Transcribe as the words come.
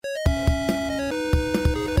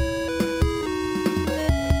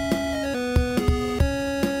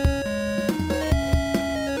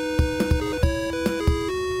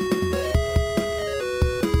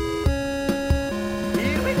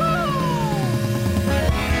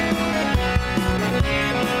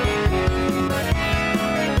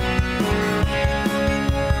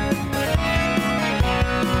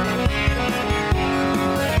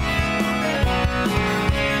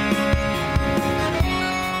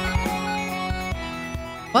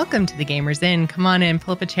Welcome to the Gamers Inn. Come on in,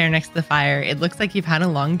 pull up a chair next to the fire. It looks like you've had a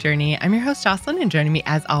long journey. I'm your host, Jocelyn, and joining me,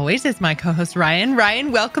 as always, is my co-host, Ryan.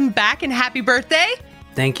 Ryan, welcome back and happy birthday.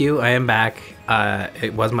 Thank you. I am back.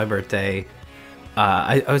 It was my birthday.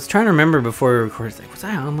 I was trying to remember before we recorded. Like, was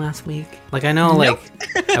I on last week? Like, I know, Nope.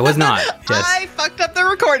 I was not. I fucked up the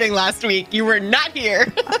recording last week. You were not here.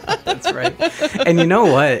 That's right. And you know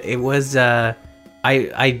what? It was...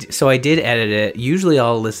 So I did edit it. Usually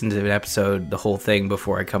I'll listen to an episode, the whole thing,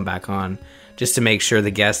 before I come back on, just to make sure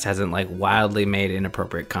the guest hasn't wildly made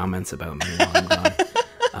inappropriate comments about me while I'm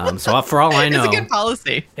gone. So for all I know, it's a good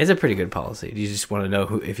policy. It's a pretty good policy. You just want to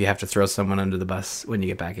know if you have to throw someone under the bus when you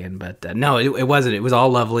get back in. But no, it wasn't. It was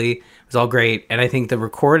all lovely. It was all great. And I think the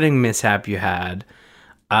recording mishap you had,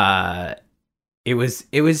 it was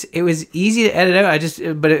easy to edit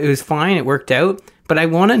out. But it was fine. It worked out. But I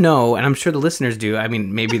want to know, and I'm sure the listeners do. I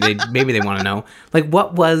mean, maybe they want to know,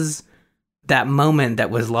 what was that moment that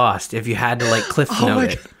was lost? If you had to cliff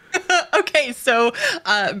note it. Okay, so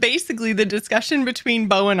basically the discussion between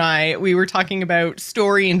Bo and I, we were talking about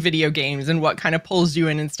story in video games and what kind of pulls you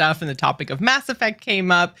in and stuff, and the topic of Mass Effect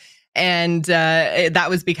came up, and that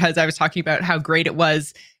was because I was talking about how great it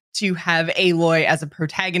was to have Aloy as a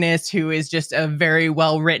protagonist who is just a very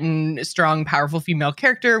well-written, strong, powerful female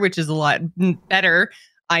character, which is a lot better,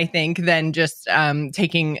 I think, than just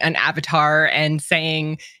taking an avatar and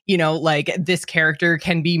saying, this character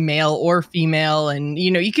can be male or female. And,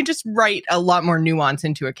 you can just write a lot more nuance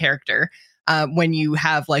into a character when you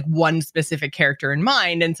have one specific character in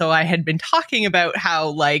mind. And so I had been talking about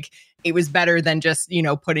how it was better than just,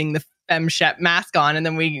 putting the FemShep mask on, and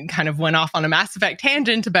then we kind of went off on a Mass Effect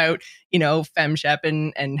tangent about FemShep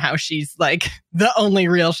and how she's the only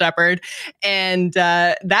real Shepard, and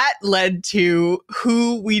that led to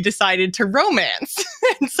who we decided to romance.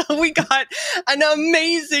 And so we got an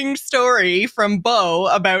amazing story from Bo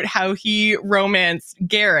about how he romanced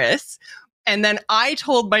Garrus. And then I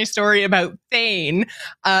told my story about Thane.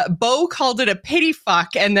 Bo called it a pity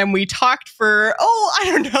fuck, and then we talked for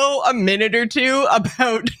a minute or two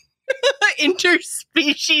about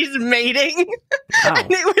interspecies mating. Wow. And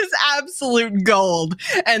it was absolute gold.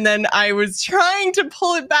 And then I was trying to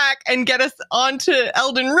pull it back and get us onto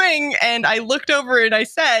Elden Ring, and I looked over and I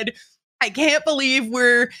said, I can't believe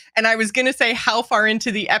and I was going to say how far into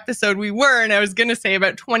the episode we were, and I was going to say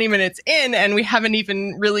about 20 minutes in, and we haven't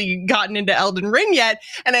even really gotten into Elden Ring yet.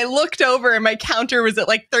 And I looked over and my counter was at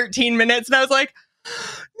 13 minutes, and I was like,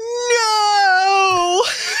 no!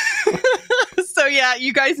 So yeah,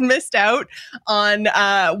 you guys missed out on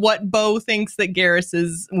what Bo thinks that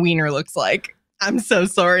Garrus's wiener looks like. I'm so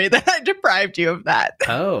sorry that I deprived you of that.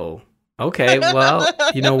 Oh, okay. Well,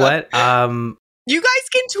 you know what? You guys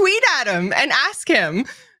can tweet at him and ask him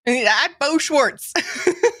at Bo Schwartz.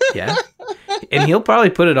 Yeah, and he'll probably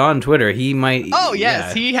put it on Twitter. He might. Oh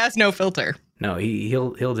yes, yeah. He has no filter. No,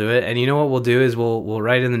 he'll do it. And you know what we'll do is we'll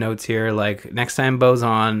write in the notes here, next time Bo's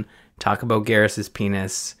on, talk about Garrus's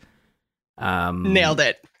penis. Nailed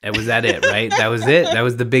it. Was that it, right? That was it? That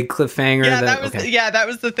was the big cliffhanger? Yeah, that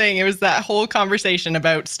was the thing. It was that whole conversation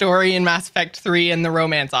about story in Mass Effect 3 and the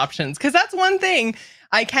romance options. Because that's one thing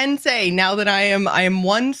I can say now that I am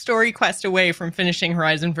one story quest away from finishing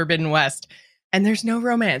Horizon Forbidden West, and there's no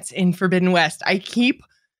romance in Forbidden West. I keep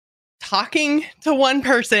talking to one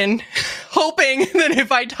person, hoping that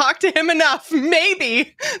if I talk to him enough,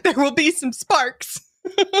 maybe there will be some sparks.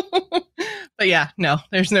 But yeah, no,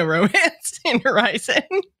 there's no romance in Horizon.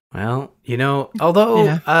 Well,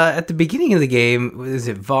 although at the beginning of the game, is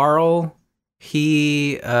it Varl?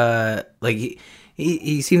 He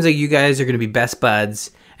he seems like you guys are going to be best buds,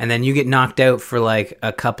 and then you get knocked out for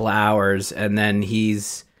a couple hours, and then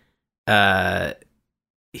he's boyfriend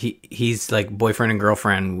and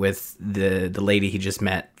girlfriend with the lady he just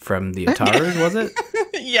met from the Atars, was it?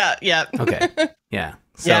 Yeah. Okay. Yeah.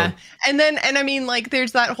 So. Yeah. And I mean,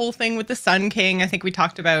 there's that whole thing with the Sun King, I think we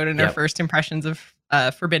talked about in our first impressions of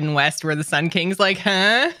Forbidden West, where the Sun King's like,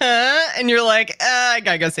 huh? And you're like, I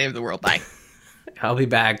gotta go save the world. Bye. I'll be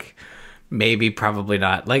back. Maybe, probably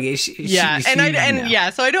not. So I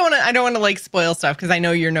don't want to spoil stuff, because I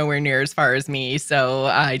know you're nowhere near as far as me, so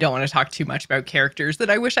I don't want to talk too much about characters that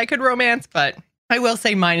I wish I could romance, but I will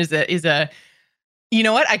say mine is a you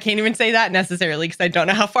know what? I can't even say that necessarily, because I don't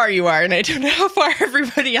know how far you are, and I don't know how far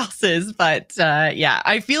everybody else is. But yeah,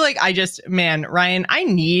 I feel like Ryan, I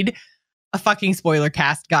need a fucking spoiler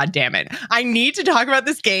cast. God damn it. I need to talk about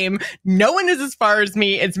this game. No one is as far as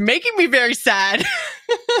me. It's making me very sad.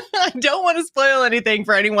 I don't want to spoil anything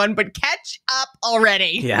for anyone, but catch up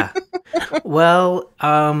already. Yeah. Well,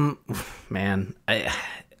 man,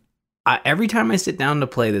 every time I sit down to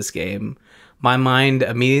play this game, my mind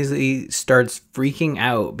immediately starts freaking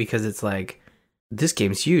out because it's like, this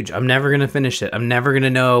game's huge. I'm never gonna finish it. I'm never gonna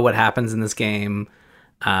know what happens in this game.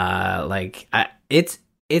 It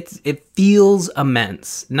feels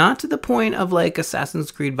immense, not to the point of like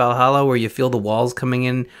Assassin's Creed Valhalla where you feel the walls coming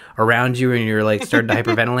in around you and you're like starting to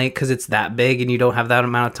hyperventilate because it's that big and you don't have that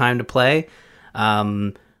amount of time to play.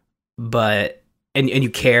 But and you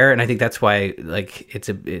care, and I think that's why like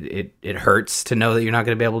it hurts to know that you're not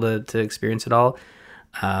going to be able to experience it all.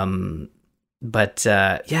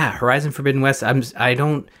 Yeah, Horizon Forbidden West. I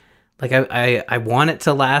don't like I want it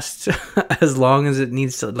to last as long as it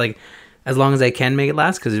needs to, like as long as I can make it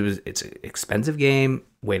last, because it's an expensive game.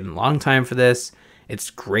 Waited a long time for this. It's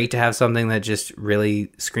great to have something that just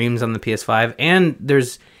really screams on the PS5, and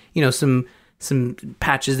there's some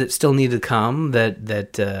patches that still need to come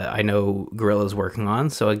that I know Guerrilla's working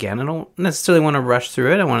on. So again, I don't necessarily want to rush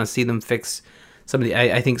through it. I want to see them fix some of the.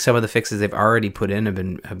 I think some of the fixes they've already put in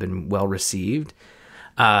have been well received.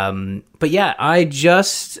 But yeah, I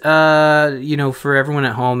just for everyone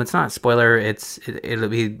at home, it's not a spoiler. It'll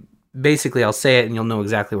be basically, I'll say it and you'll know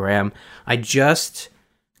exactly where I am. I just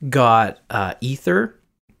got Ether,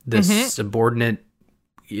 this subordinate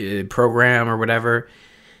program or whatever.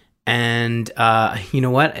 And you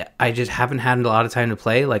know what? I just haven't had a lot of time to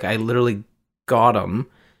play. Like, I literally got him,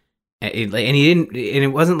 and he didn't. And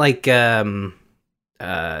it wasn't like not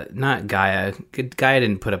Gaia. Gaia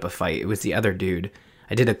didn't put up a fight. It was the other dude.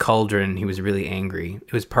 I did a cauldron. He was really angry.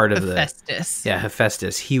 It was part of Hephaestus.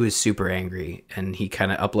 Hephaestus. He was super angry, and he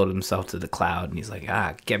kind of uploaded himself to the cloud. And he's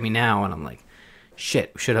like, get me now. And I'm like,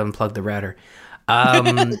 shit, should have unplugged the router.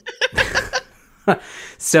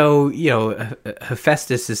 So,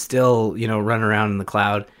 Hephaestus is still, running around in the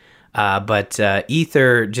cloud. But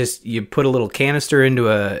Ether, just, you put a little canister into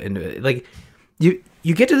like,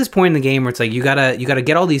 you get to this point in the game where it's like, you gotta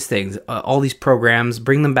get all these things, all these programs,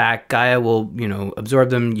 bring them back. Gaia will, absorb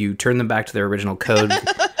them. You turn them back to their original code.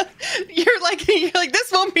 You're like,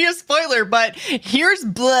 this won't be a spoiler, but here's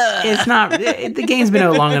blood. It's not. The game's been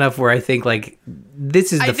out long enough where I think like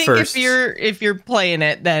this is the first. If you're playing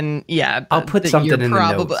it, then yeah, I'll put something in the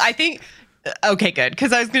notes. I think. Okay, good.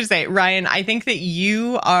 Because I was going to say, Ryan, I think that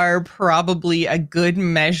you are probably a good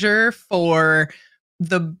measure for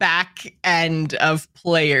the back end of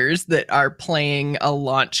players that are playing a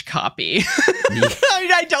launch copy.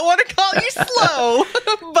 I don't want to call you slow,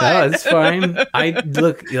 but no, it's fine. I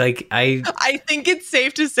think it's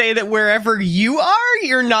safe to say that wherever you are,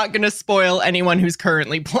 you're not going to spoil anyone who's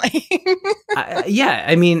currently playing. Yeah,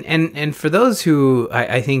 I mean, and for those who,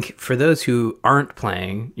 I think for those who aren't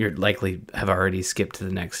playing, you're likely have already skipped to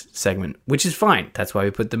the next segment, which is fine. That's why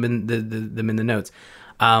we put them in the notes.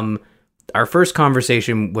 Our first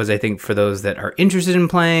conversation was, I think, for those that are interested in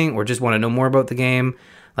playing or just want to know more about the game.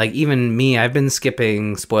 Like, even me, I've been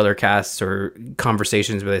skipping spoiler casts or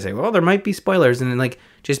conversations where they say, well, there might be spoilers. And then, like,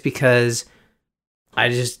 just because I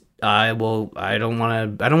don't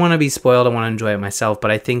want to be spoiled. I want to enjoy it myself.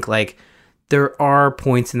 But I think, like, there are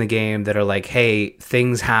points in the game that are like, hey,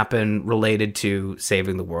 things happen related to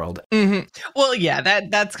saving the world. Mm-hmm. Well, yeah,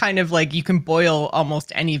 that's kind of like, you can boil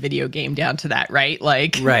almost any video game down to that, right?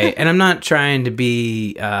 Like, right. And I'm not trying to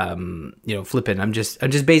be, flippant. I'm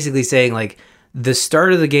just basically saying, like, the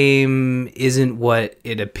start of the game isn't what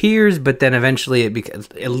it appears, but then eventually it becomes,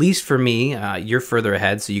 at least for me, you're further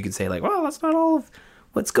ahead. So you can say like, well, that's not all of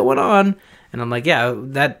what's going on. And I'm like, yeah,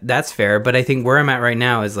 that's fair. But I think where I'm at right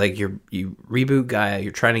now is like, you reboot Gaia,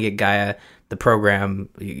 you're trying to get Gaia, the program,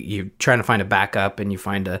 you're trying to find a backup, and you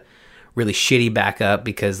find a really shitty backup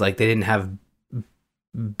because like they didn't have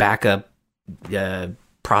backup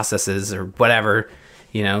processes or whatever.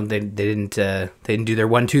 They didn't do their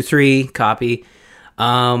 1, 2, 3 copy.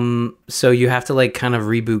 So you have to like kind of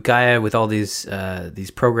reboot Gaia with all these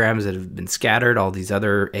programs that have been scattered, all these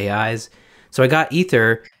other AIs. So I got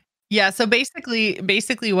Ether. Yeah, so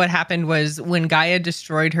basically what happened was when Gaia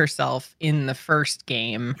destroyed herself in the first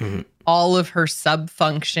game, mm-hmm. all of her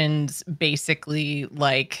sub-functions basically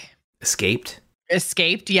like escaped,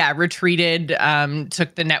 retreated,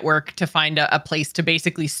 took the network to find a place to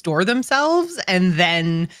basically store themselves. And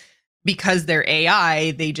then because they're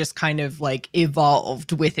AI, they just kind of like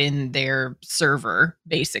evolved within their server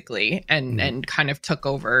basically and kind of took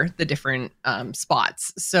over the different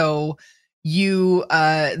spots. So you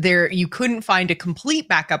couldn't find a complete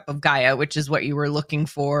backup of Gaia, which is what you were looking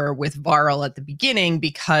for with Varl at the beginning,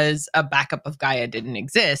 because a backup of Gaia didn't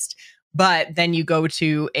exist. But then you go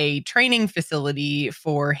to a training facility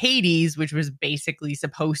for Hades, which was basically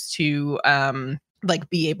supposed to like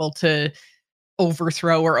be able to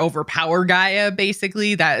overthrow or overpower Gaia,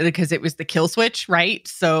 basically, that because it was the kill switch, right?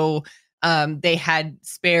 So they had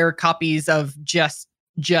spare copies of just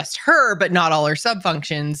her, but not all her sub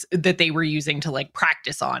functions that they were using to like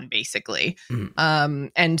practice on, basically.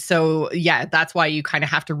 And so yeah, that's why you kind of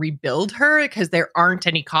have to rebuild her, because there aren't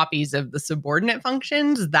any copies of the subordinate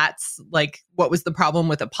functions. That's like what was the problem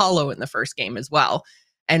with Apollo in the first game as well,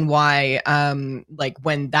 and why like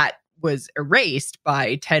when that was erased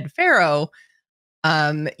by Ted Farrow,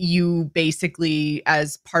 you basically,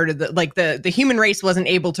 as part of the human race wasn't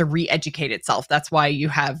able to re-educate itself. That's why you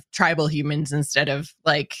have tribal humans instead of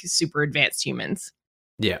like super advanced humans.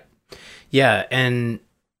 Yeah, and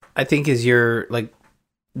I think is your like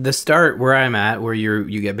the start where I'm at, where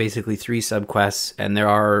you get basically 3 subquests, and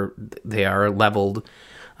they are leveled,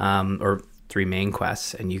 or 3 main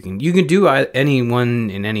quests, and you can do any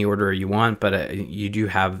one in any order you want, but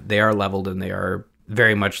they are leveled, and they are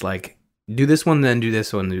very much like, do this one, then do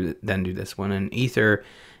this one, then do this one. And Ether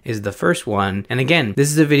is the first one. And again, this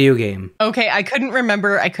is a video game. Okay, I couldn't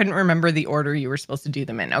remember the order you were supposed to do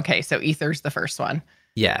them in. Okay, so Ether's the first one.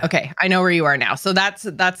 Yeah. Okay, I know where you are now. So that's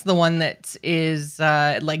the one that is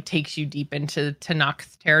like takes you deep into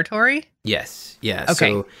Nox territory. Yes. Yeah.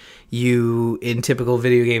 Okay. So you, in typical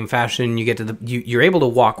video game fashion, you get to you're able to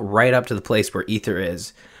walk right up to the place where Ether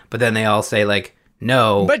is, but then they all say like,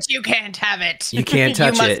 no, but you can't have it. You can't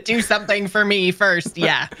touch you it. You must do something for me first.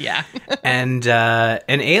 Yeah. And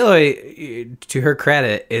Aloy, to her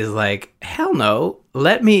credit, is like, hell no,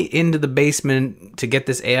 let me into the basement to get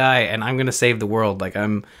this AI, and I'm gonna save the world. Like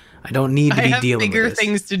I don't need to be dealing with this. Bigger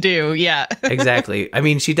things to do. Yeah. Exactly. I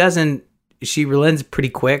mean, she relents pretty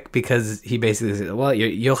quick, because he basically says, well,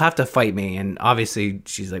 you'll have to fight me, and obviously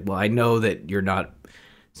she's like, well, I know that you're not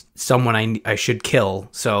someone I should kill,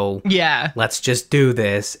 so yeah, let's just do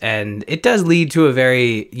this. And it does lead to a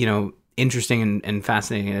very interesting and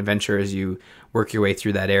fascinating adventure as you work your way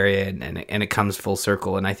through that area, and it comes full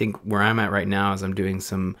circle. And I think where I'm at right now is I'm doing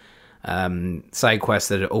some side quests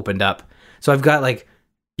that have opened up, so I've got like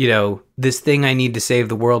this thing I need to save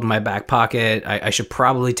the world in my back pocket. I should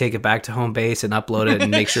probably take it back to home base and upload it and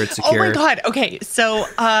make sure it's secure. Oh my God. Okay. So,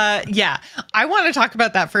 yeah, I want to talk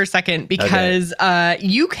about that for a second, because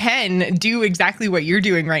you can do exactly what you're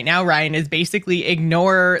doing right now, Ryan, is basically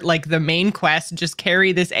ignore like the main quest, just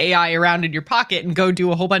carry this AI around in your pocket and go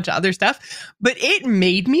do a whole bunch of other stuff. But it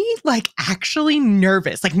made me like actually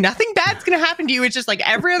nervous. Like nothing bad's going to happen to you. It's just like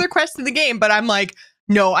every other quest in the game. But I'm like,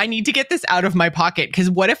 no, I need to get this out of my pocket, because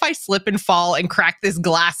what if I slip and fall and crack this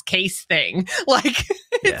glass case thing? Like,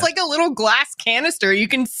 it's like a little glass canister. You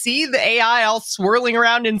can see the AI all swirling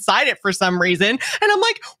around inside it for some reason. And I'm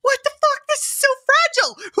like, what the fuck? This is so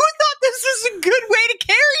fragile. Who thought this was a good way to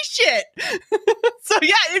carry shit? So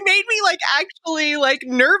yeah, it made me like actually like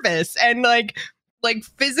nervous and like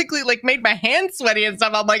physically like made my hands sweaty and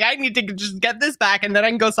stuff. I'm like, I need to just get this back, and then I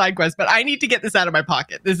can go side quest, but I need to get this out of my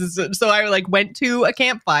pocket. This is so I like went to a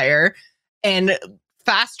campfire and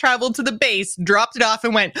fast traveled to the base, dropped it off,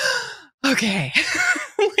 and went, okay,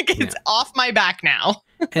 like it's off my back now.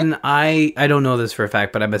 And I don't know this for a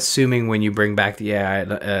fact, but I'm assuming when you bring back the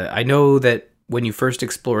AI, I know that when you first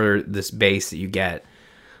explore this base that you get,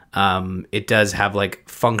 it does have like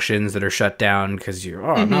functions that are shut down because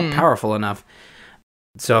you're not powerful enough.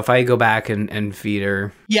 So if I go back and feed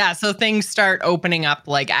her... Yeah, so things start opening up,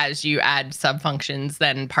 like, as you add sub-functions,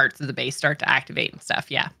 then parts of the base start to activate and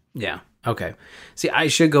stuff, yeah. Yeah, okay. See, I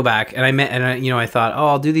should go back, and I thought,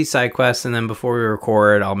 I'll do these side quests, and then before we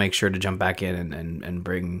record, I'll make sure to jump back in and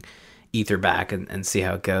bring Ether back and see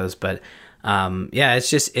how it goes. But, yeah,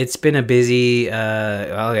 it's been a busy...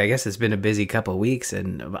 I guess it's been a busy couple of weeks,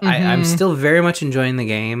 and I'm still very much enjoying the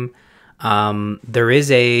game. There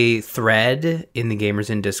is a thread in the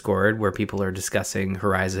Gamers in Discord where people are discussing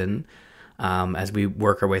Horizon as we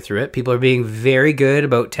work our way through it. People are being very good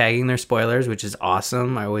about tagging their spoilers, which is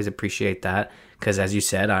awesome. I always appreciate that because, as you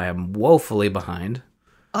said, I am woefully behind.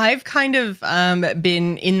 I've kind of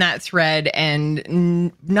been in that thread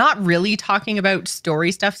and not really talking about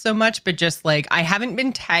story stuff so much, but just like I haven't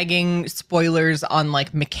been tagging spoilers on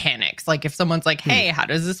like mechanics. Like if someone's like, hey, how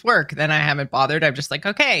does this work? Then I haven't bothered. I'm just like,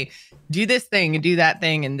 okay, do this thing and do that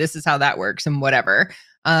thing. And this is how that works and whatever.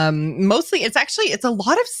 Mostly it's a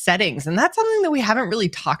lot of settings. And that's something that we haven't really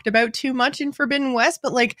talked about too much in Forbidden West,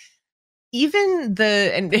 but like, and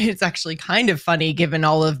it's actually kind of funny given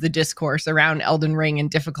all of the discourse around Elden Ring and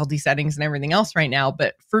difficulty settings and everything else right now,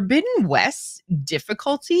 but Forbidden West's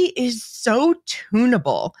difficulty is so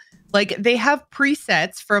tunable. Like they have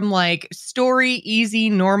presets from like story, easy,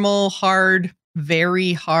 normal, hard,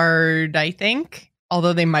 very hard, I think.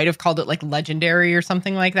 Although they might have called it like legendary or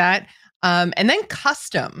something like that. and then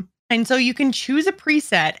custom. And so you can choose a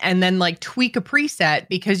preset and then like tweak a preset,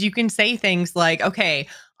 because you can say things like, okay,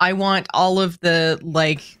 I want all of the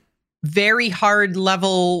like very hard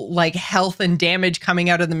level like health and damage coming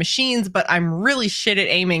out of the machines, but I'm really shit at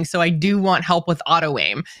aiming, so I do want help with auto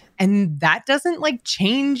aim. And that doesn't like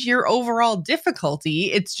change your overall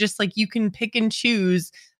difficulty. It's just like you can pick and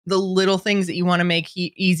choose the little things that you want to make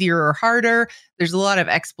easier or harder. There's a lot of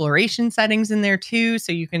exploration settings in there too.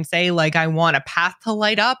 So you can say like, I want a path to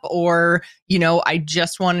light up, or, you know, I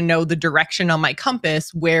just want to know the direction on my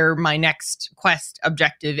compass where my next quest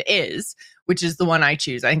objective is, which is the one I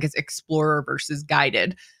choose. I think it's explorer versus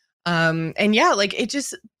guided. And yeah, like it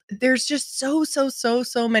just, there's just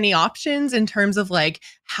so many options in terms of like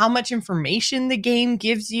how much information the game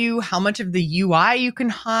gives you, how much of the UI you can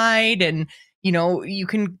hide, and you know, you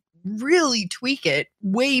can really tweak it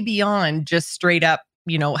way beyond just straight up,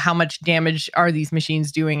 you know, how much damage are these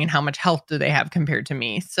machines doing and how much health do they have compared to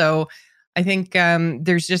me. So I think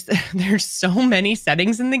there's so many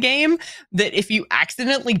settings in the game that if you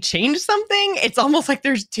accidentally change something, it's almost like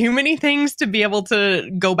there's too many things to be able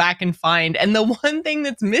to go back and find. And the one thing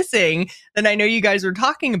that's missing that I know you guys were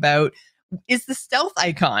talking about is the stealth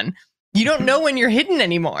icon. You don't know when you're hidden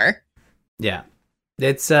anymore. Yeah.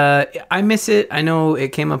 It's I miss it. I know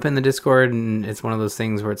it came up in the Discord, and it's one of those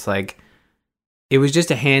things where it's like it was just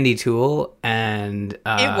a handy tool, and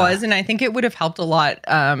it was, and I think it would have helped a lot,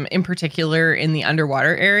 in particular in the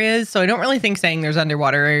underwater areas. So I don't really think saying there's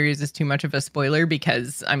underwater areas is too much of a spoiler,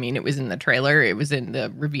 because I mean it was in the trailer, it was in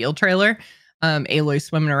the reveal trailer. Aloy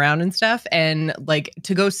swimming around and stuff, and like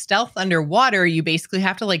to go stealth underwater, you basically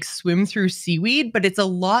have to like swim through seaweed, but it's a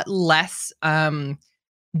lot less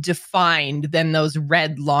defined than those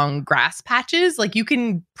red long grass patches. Like you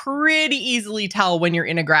can pretty easily tell when you're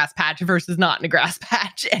in a grass patch versus not in a grass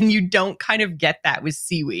patch, and you don't kind of get that with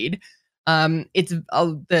seaweed. It's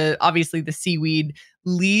obviously the seaweed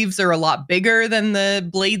leaves are a lot bigger than the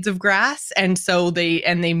blades of grass, and so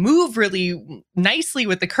they move really nicely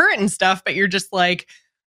with the current and stuff, but you're just like,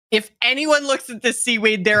 if anyone looks at this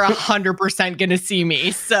seaweed, they're 100% going to see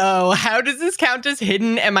me. So how does this count as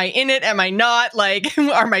hidden? Am I in it? Am I not? Like,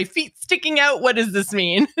 are my feet sticking out? What does this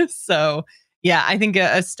mean? So yeah, I think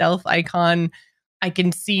a stealth icon, I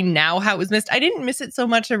can see now how it was missed. I didn't miss it so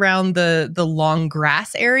much around the long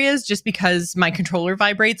grass areas, just because my controller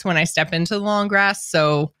vibrates when I step into the long grass.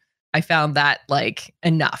 So I found that like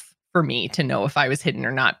enough for me to know if I was hidden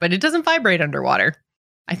or not, but it doesn't vibrate underwater.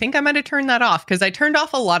 I think I might have turned that off, because I turned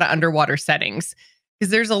off a lot of underwater settings,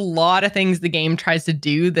 because there's a lot of things the game tries to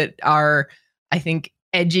do that are, I think,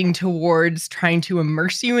 edging towards trying to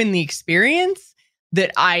immerse you in the experience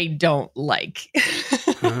that I don't like.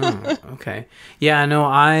 Oh, okay. Yeah, no,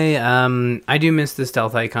 I do miss the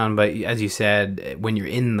stealth icon, but as you said, when you're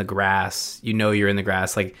in the grass, you know you're in the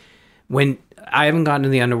grass. Like when I haven't gotten to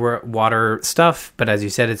the underwater stuff, but as you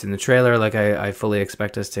said, it's in the trailer. Like I fully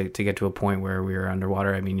expect us to get to a point where we're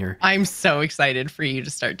underwater. I mean, I'm so excited for you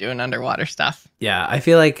to start doing underwater stuff. Yeah, I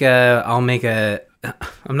feel like I'm not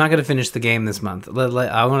going to finish the game this month.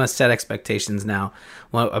 I want to set expectations now.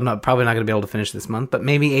 Well, probably not going to be able to finish this month, but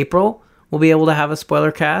maybe April we'll be able to have a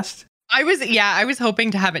spoiler cast. I was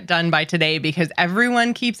hoping to have it done by today, because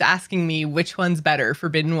everyone keeps asking me which one's better,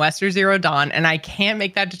 Forbidden West or Zero Dawn, and I can't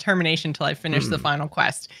make that determination until I finish the final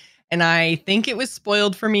quest. And I think it was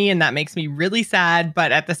spoiled for me, and that makes me really sad,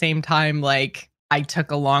 but at the same time, like, I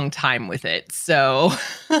took a long time with it. So,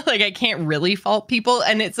 like, I can't really fault people.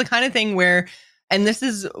 And it's the kind of thing where, and this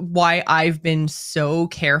is why I've been so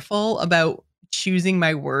careful about choosing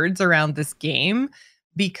my words around this game,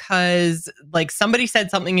 because like somebody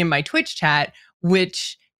said something in my Twitch chat,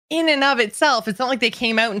 which in and of itself, it's not like they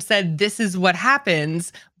came out and said, this is what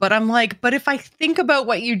happens. But I'm like, but if I think about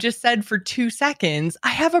what you just said for 2 seconds, I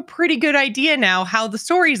have a pretty good idea now how the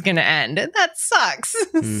story's going to end. And that sucks.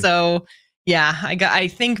 So yeah, I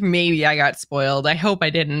think maybe I got spoiled. I hope I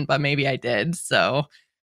didn't, but maybe I did. So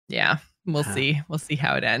yeah. We'll see. We'll see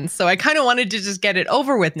how it ends. So I kind of wanted to just get it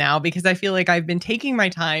over with now, because I feel like I've been taking my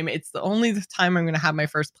time. It's the only time I'm going to have my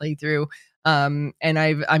first playthrough. And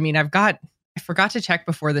I forgot to check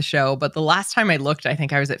before the show, but the last time I looked, I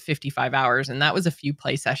think I was at 55 hours, and that was a few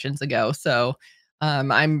play sessions ago. So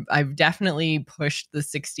I've definitely pushed the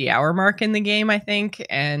 60-hour mark in the game, I think,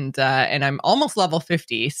 and I'm almost level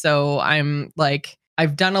 50. So I'm like,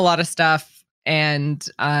 I've done a lot of stuff, and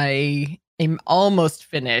I am almost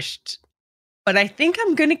finished. But I think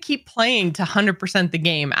I'm going to keep playing to 100% the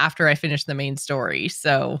game after I finish the main story.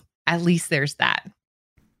 So at least there's that.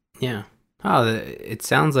 Yeah. Oh, it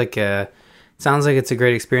sounds like it's a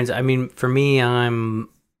great experience. I mean, for me,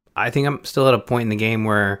 I think I'm still at a point in the game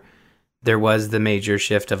where there was the major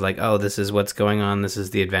shift of like, oh, this is what's going on. This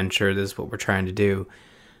is the adventure. This is what we're trying to do.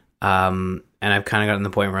 And I've kind of gotten to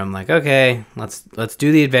the point where I'm like, okay, let's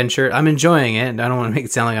do the adventure. I'm enjoying it. I don't want to make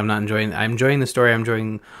it sound like I'm not enjoying it. I'm enjoying the story. I'm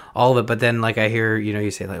enjoying all of it. But then like I hear,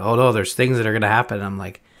 you say like, oh no, there's things that are going to happen. And I'm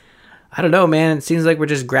like, I don't know, man. It seems like we're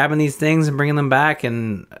just grabbing these things and bringing them back.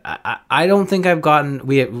 And I don't think I've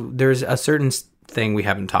gotten, there's a certain thing we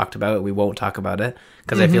haven't talked about. We won't talk about it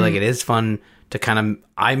because I feel like it is fun to kind of,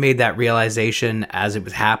 I made that realization as it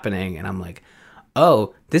was happening. And I'm like,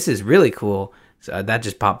 oh, this is really cool. So that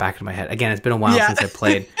just popped back into my head. Again, it's been a while since I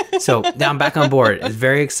played. So now I'm back on board. It's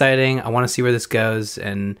very exciting. I want to see where this goes.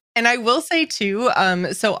 And I will say too,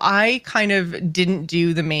 so I kind of didn't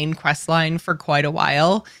do the main quest line for quite a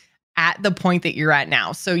while at the point that you're at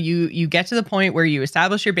now. So you get to the point where you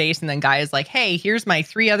establish your base and then Guy is like, hey, here's my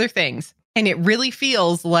 3 other things. And it really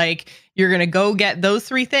feels like you're going to go get those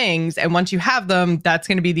 3 things. And once you have them, that's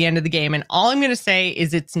going to be the end of the game. And all I'm going to say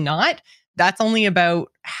is it's not. That's only about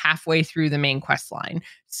halfway through the main quest line.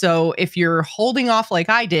 So if you're holding off like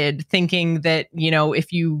I did, thinking that,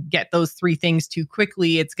 if you get those 3 things too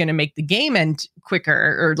quickly, it's going to make the game end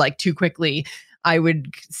quicker or like too quickly, I would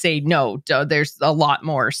say no, there's a lot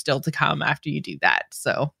more still to come after you do that.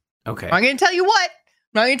 So okay, I'm not going to tell you what,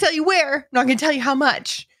 I'm not going to tell you where, I'm not going to tell you how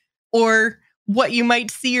much or what you might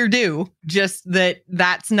see or do, just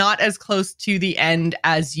that's not as close to the end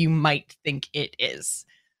as you might think it is.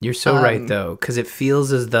 You're so right, though, because it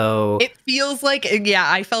feels as though... It feels like,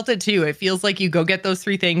 yeah, I felt it too. It feels like you go get those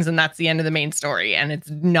 3 things and that's the end of the main story, and it's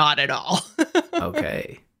not at all.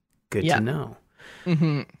 Okay. Good to know.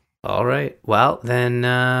 Mm-hmm. All right. Well, then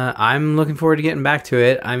I'm looking forward to getting back to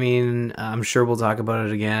it. I mean, I'm sure we'll talk about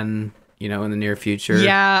it again, in the near future.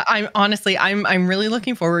 Yeah, I'm really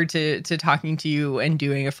looking forward to talking to you and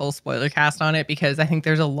doing a full spoiler cast on it, because I think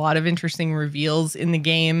there's a lot of interesting reveals in the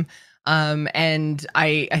game. And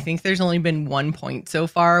I think there's only been one point so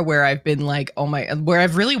far where I've been like, where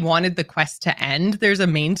I've really wanted the quest to end. There's a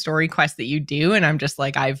main story quest that you do, and I'm just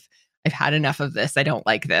like, I've had enough of this. I don't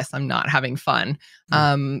like this. I'm not having fun.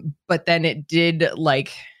 But then it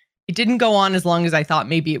didn't go on as long as I thought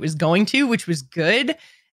maybe it was going to, which was good.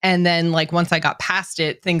 And then like once I got past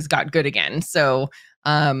it, things got good again. So,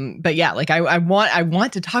 but yeah, like I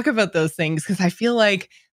want to talk about those things because I feel like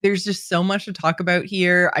there's just so much to talk about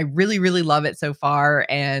here. I really, really love it so far.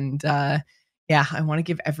 And yeah, I want to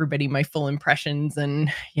give everybody my full impressions.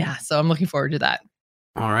 And yeah, so I'm looking forward to that.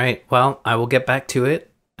 All right. Well, I will get back to it.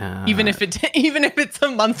 Even if it's a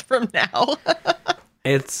month from now.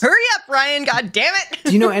 Hurry up, Ryan. God damn it.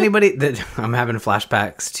 Do you know anybody that I'm having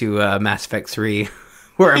flashbacks to Mass Effect 3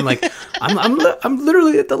 where I'm like, I'm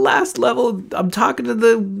literally at the last level. I'm talking to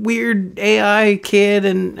the weird AI kid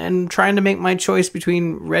and trying to make my choice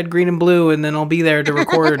between red, green, and blue, and then I'll be there to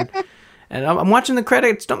record. And I'm watching the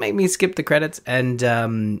credits. Don't make me skip the credits. And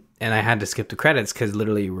I had to skip the credits because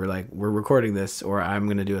literally we're like, we're recording this, or I'm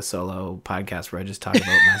going to do a solo podcast where I just talk about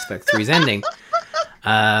Mass Effect 3's ending.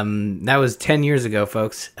 That was 10 years ago,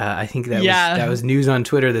 folks. I think that was news on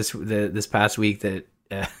Twitter this past week that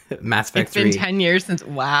Mass Effect 3. It's been 10 years since.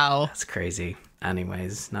 Wow. That's crazy.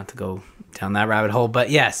 Anyways, not to go down that rabbit hole, but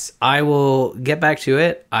yes, I will get back to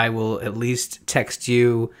it. I will at least text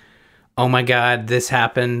you, oh my God, this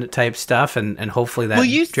happened type stuff. And hopefully that. Well,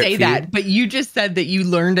 you say that, but you just said that you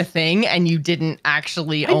learned a thing and you didn't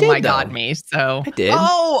actually, God me. So I did.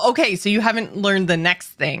 Oh, okay. So you haven't learned the next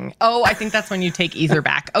thing. Oh, I think that's when you take ether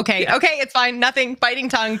back. Okay. Yeah. Okay. It's fine. Nothing. Biting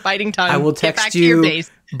tongue. I will text you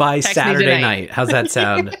by Saturday night. How's that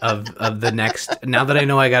sound of the next, now that I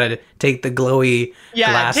know I got to take the glowy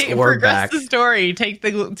glass orb back. The story. Take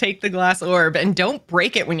the glass orb and don't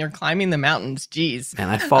break it when you're climbing the mountains. Jeez. And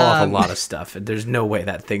I fall off a lot of stuff. There's no way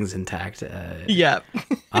that thing's intact. Yep.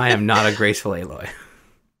 I am not a graceful Aloy.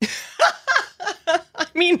 I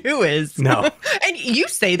mean, who is? No. And you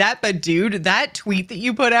say that, but dude, that tweet that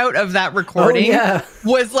you put out of that recording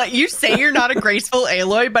was like, you say you're not a graceful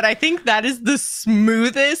Aloy, but I think that is the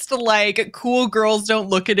smoothest, like, cool girls don't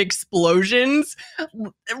look at explosions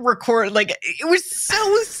record. Like, it was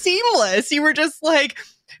so seamless. You were just like,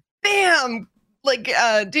 bam, like,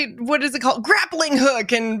 dude, what is it called? Grappling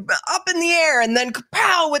hook and up in the air and then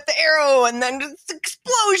pow with the arrow and then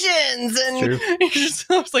explosions. And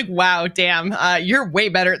I was like, wow, damn, you're way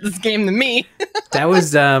better at this game than me. That was,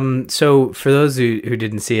 so for those who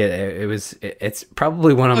didn't see it, it's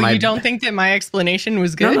probably one of my... You don't think that my explanation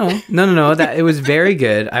was good? No. That it was very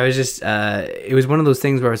good. I was just, it was one of those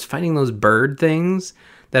things where I was fighting those bird things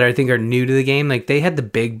that I think are new to the game. Like they had the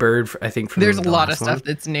big bird, I think. From There's a lot of stuff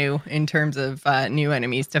that's new in terms of new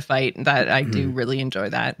enemies to fight. That I do really enjoy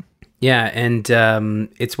that. Yeah, and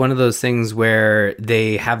it's one of those things where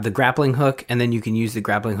they have the grappling hook, and then you can use the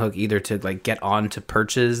grappling hook either to like get onto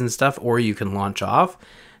perches and stuff, or you can launch off.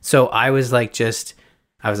 So I was like,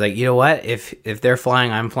 you know what? If they're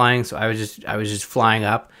flying, I'm flying. So I was just flying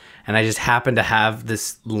up, and I just happened to have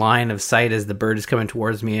this line of sight as the bird is coming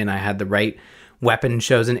towards me, and I had the right weapon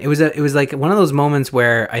chosen. It was like one of those moments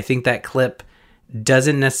where I think that clip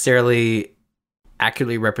doesn't necessarily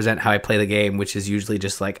accurately represent how I play the game, which is usually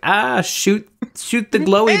just like, shoot the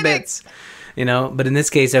glowy bits, you know? But in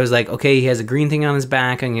this case, I was like, okay, he has a green thing on his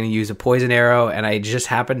back. I'm going to use a poison arrow. And I just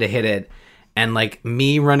happened to hit it. And like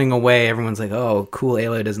me running away, everyone's like, oh, cool.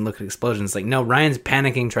 Aloy doesn't look at explosions. Like, no, Ryan's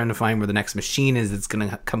panicking, trying to find where the next machine is that's going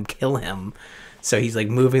to come kill him. So he's like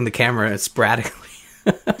moving the camera sporadically.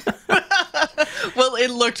 Well, it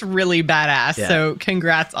looked really badass. Yeah. So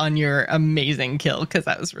congrats on your amazing kill, because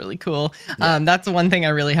that was really cool. Yeah. That's one thing I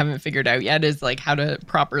really haven't figured out yet is like how to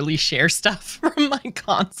properly share stuff from my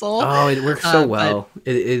console. Oh, it works so well.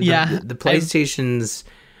 The PlayStation's...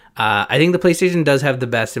 I think the PlayStation does have the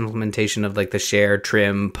best implementation of like the share,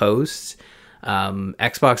 trim, posts.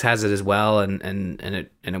 Xbox has it as well, and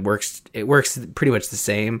it works. It works pretty much the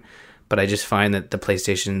same. But I just find that the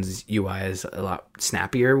PlayStation's UI is a lot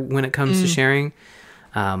snappier when it comes to sharing.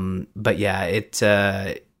 But yeah,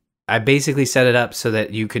 I basically set it up so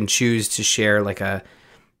that you can choose to share like a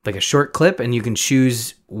short clip, and you can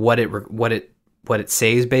choose what it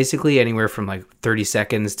saves, basically anywhere from like 30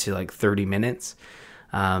 seconds to like 30 minutes.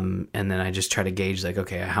 And then I just try to gauge like,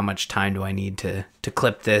 okay, how much time do I need to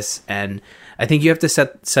clip this? And I think you have to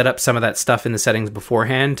set up some of that stuff in the settings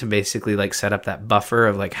beforehand to basically like set up that buffer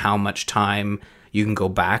of like how much time you can go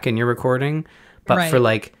back in your recording. But for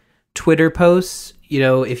like Twitter posts, you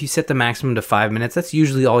know, if you set the maximum to 5 minutes, that's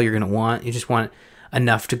usually all you're going to want. You just want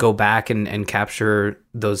enough to go back and capture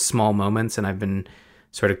those small moments. And I've been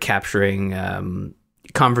sort of capturing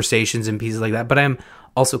conversations and pieces like that. But I'm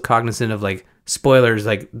also cognizant of like spoilers.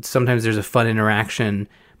 Like sometimes there's a fun interaction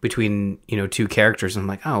between, you know, two characters. And I'm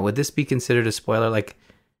like, oh, would this be considered a spoiler? Like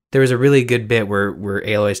there was a really good bit where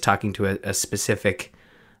Aloy is talking to a specific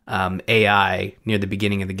AI near the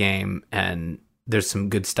beginning of the game, and there's some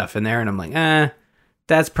good stuff in there. And I'm like,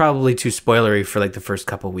 that's probably too spoilery for like the first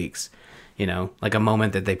couple weeks, you know, like a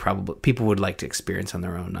moment that people would like to experience on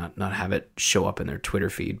their own, not have it show up in their Twitter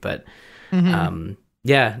feed. But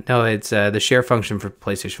yeah, no, it's the share function for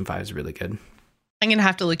PlayStation 5 is really good. I'm going to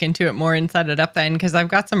have to look into it more and set it up then, because I've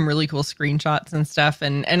got some really cool screenshots and stuff.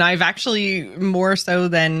 And I've actually, more so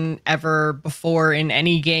than ever before in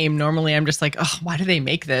any game, normally I'm just like, oh, why do they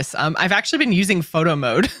make this? I've actually been using photo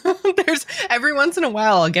mode. There's every once in a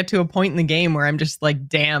while, I'll get to a point in the game where I'm just like,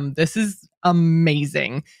 damn, this is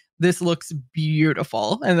amazing. This looks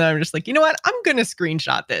beautiful. And then I'm just like, you know what? I'm going to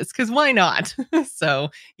screenshot this because why not?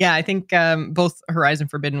 So yeah, I think both Horizon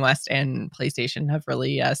Forbidden West and PlayStation have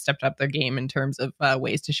really stepped up their game in terms of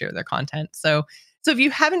ways to share their content. So if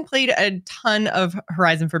you haven't played a ton of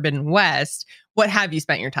Horizon Forbidden West, what have you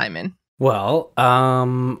spent your time in? Well,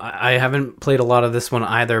 I haven't played a lot of this one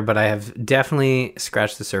either, but I have definitely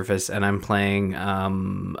scratched the surface, and I'm playing,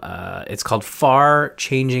 it's called Far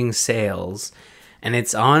Changing Sails. And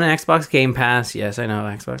it's on Xbox Game Pass. Yes, I know,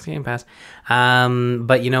 Xbox Game Pass.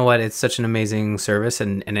 But you know what? It's such an amazing service,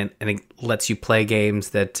 and it lets you play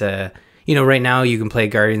games that, you know, right now you can play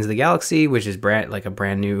Guardians of the Galaxy, which is a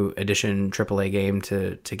brand new edition AAA game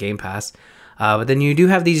to Game Pass. But then you do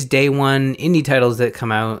have these day one indie titles that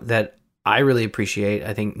come out that I really appreciate.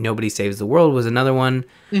 I think Nobody Saves the World was another one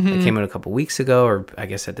that came out a couple weeks ago, or I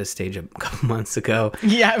guess at this stage a couple months ago.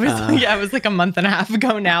 Yeah, it was like a month and a half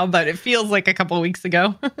ago now, but it feels like a couple weeks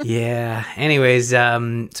ago. Yeah. Anyways,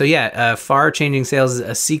 Far Changing Sails is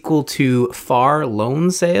a sequel to Far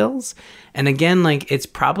Lone Sails, and again, like it's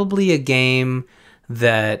probably a game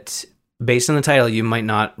that, based on the title, you might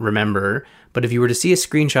not remember. But if you were to see a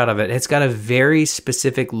screenshot of it, it's got a very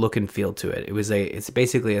specific look and feel to it. It's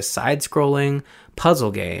basically a side-scrolling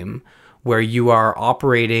puzzle game where you are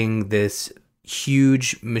operating this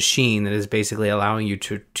huge machine that is basically allowing you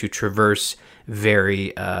to traverse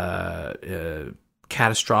very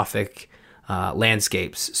catastrophic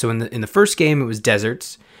landscapes. So in the first game, it was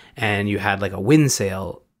deserts, and you had like a wind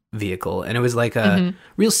sail vehicle, and it was like a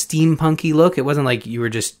real steampunky look. It wasn't like you were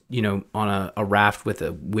just, you know, on a raft with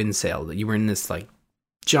a wind sail. That you were in this like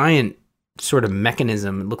giant sort of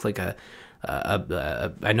mechanism. It looked like I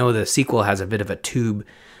know the sequel has a bit of a tube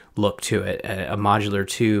look to it, a modular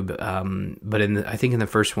tube, but I think in the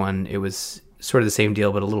first one it was sort of the same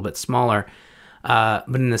deal but a little bit smaller.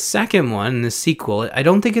 But in the second one, the sequel, I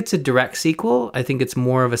don't think it's a direct sequel. I think it's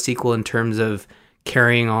more of a sequel in terms of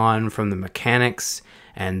carrying on from the mechanics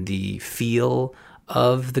and the feel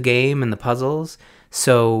of the game and the puzzles.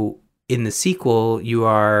 So in the sequel, you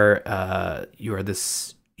are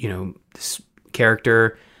this, this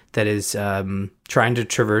character that is trying to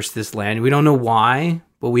traverse this land. We don't know why,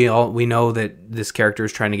 but we know that this character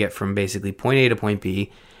is trying to get from basically point A to point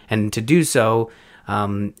B, and to do so,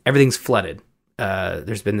 everything's flooded.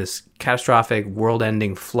 There's been this catastrophic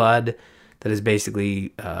world-ending flood that has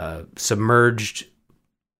basically submerged.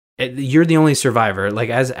 You're the only survivor. Like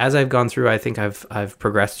as I've gone through, I think I've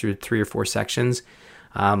progressed through 3 or 4 sections,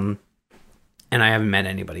 and I haven't met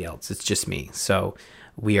anybody else. It's just me. So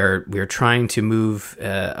we are trying to move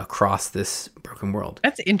across this broken world.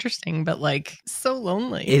 That's interesting, but like so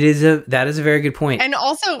lonely. That is a very good point. And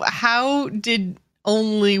also, how did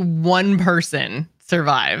only one person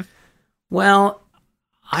survive? Well,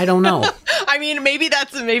 I don't know. I mean, maybe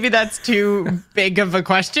that's too big of a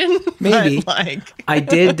question. Maybe. But like, I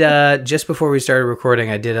did just before we started recording,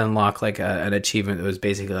 I did unlock like an achievement that was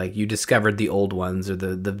basically like you discovered the old ones, or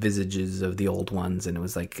the visages of the old ones, and it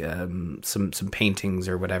was like some paintings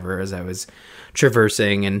or whatever as I was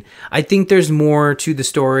traversing. And I think there's more to the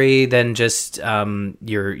story than just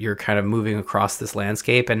you're kind of moving across this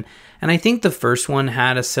landscape. And I think the first one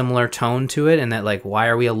had a similar tone to it, and that like, why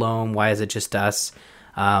are we alone? Why is it just us?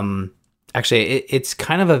 Actually, it's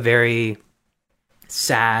kind of a very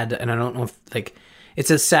sad, and I don't know if like it's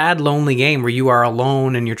a sad, lonely game where you are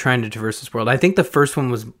alone and you're trying to traverse this world. I think the first one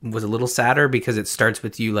was a little sadder because it starts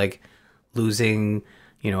with you like losing,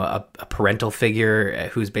 a parental figure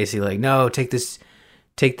who's basically like, no, take this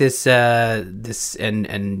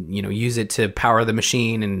and use it to power the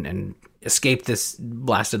machine and escape this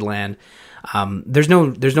blasted land. There's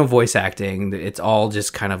no voice acting. It's all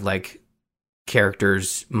just kind of like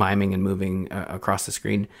characters miming and moving across the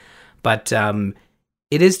screen, but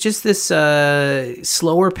it is just this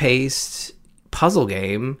slower paced puzzle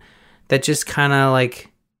game that just kind of like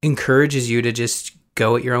encourages you to just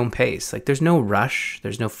go at your own pace. Like there's no rush,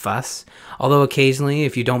 there's no fuss, although occasionally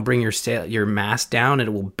if you don't bring your mask down,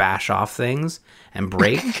 it will bash off things and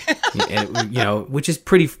break. Which is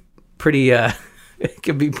pretty it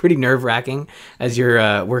can be pretty nerve-wracking as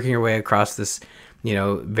you're working your way across this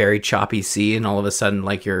very choppy sea, and all of a sudden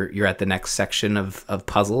like you're at the next section of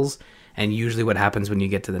puzzles. And usually what happens when you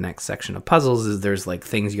get to the next section of puzzles is there's like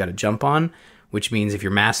things you got to jump on, which means if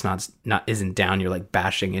your mask isn't down, you're like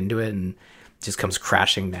bashing into it and it just comes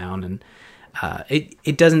crashing down. And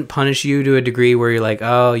it doesn't punish you to a degree where you're like,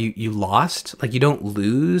 oh, you lost. Like you don't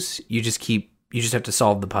lose, you just have to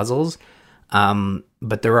solve the puzzles.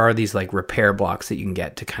 But there are these like repair blocks that you can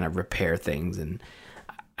get to kind of repair things. And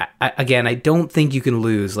I don't think you can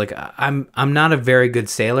lose. Like I'm not a very good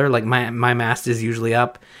sailor. Like my mast is usually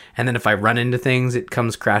up, and then if I run into things, it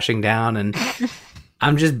comes crashing down, and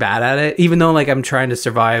I'm just bad at it. Even though like I'm trying to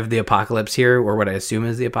survive the apocalypse here, or what I assume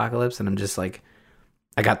is the apocalypse, and I'm just like,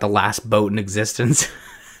 I got the last boat in existence.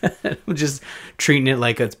 I'm just treating it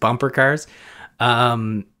like it's bumper cars.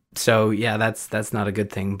 So yeah, that's not a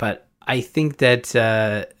good thing. But I think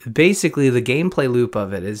that basically the gameplay loop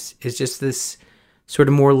of it is just this sort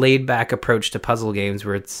of more laid back approach to puzzle games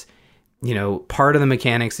where it's, part of the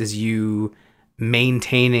mechanics is you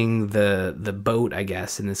maintaining the boat, I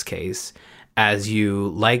guess, in this case, as you,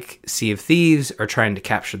 like Sea of Thieves, are trying to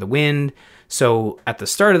capture the wind. So at the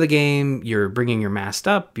start of the game, you're bringing your mast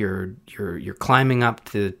up, you're climbing up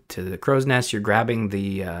to the crow's nest, you're grabbing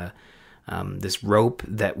the this rope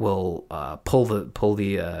that will pull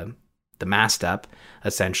the mast up,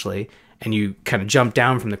 essentially. And you kind of jump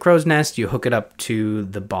down from the crow's nest, you hook it up to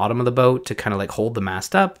the bottom of the boat to kind of like hold the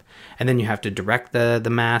mast up. And then you have to direct the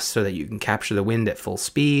mast so that you can capture the wind at full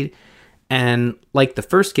speed. And like the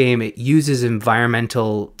first game, it uses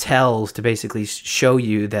environmental tells to basically show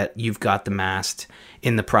you that you've got the mast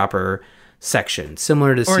in the proper section.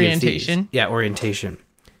 Similar to orientation. Sea of Thieves. Yeah, orientation.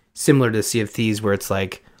 Similar to Sea of Thieves, where it's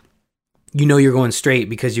like, you're going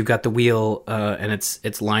straight because you've got the wheel and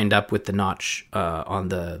it's lined up with the notch on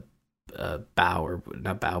the bow, or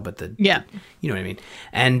not bow, but you know what I mean.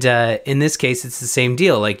 And in this case, it's the same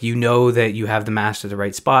deal. Like that you have the mast at the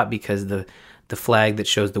right spot because the flag that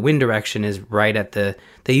shows the wind direction is right at they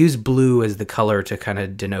use blue as the color to kind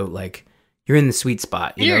of denote like you're in the sweet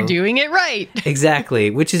spot. You're doing it right. Exactly,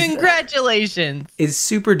 which is congratulations. Is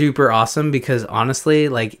super duper awesome because honestly,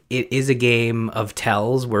 like it is a game of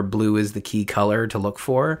tells where blue is the key color to look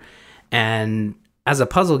for. And as a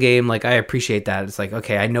puzzle game, like I appreciate that. It's like,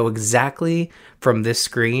 okay, I know exactly from this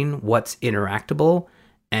screen what's interactable,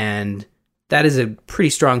 and that is a pretty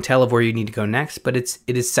strong tell of where you need to go next, but it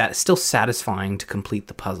is still satisfying to complete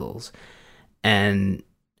the puzzles. And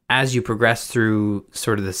as you progress through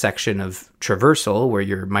sort of the section of traversal where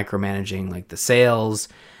you're micromanaging like the sails,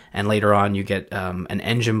 and later on you get an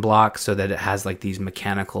engine block so that it has like these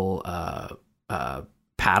mechanical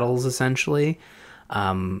paddles essentially,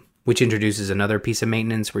 which introduces another piece of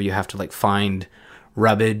maintenance where you have to like find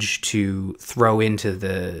rubbish to throw into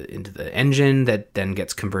the engine that then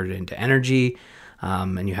gets converted into energy,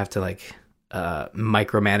 and you have to like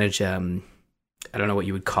micromanage. I don't know what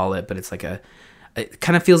you would call it, but it's like it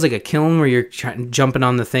kind of feels like a kiln where you're jumping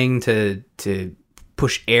on the thing to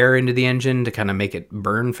push air into the engine to kind of make it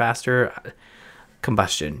burn faster.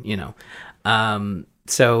 Combustion, you know.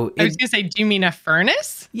 So I was gonna say, do you mean a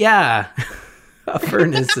furnace? Yeah, a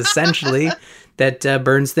furnace essentially that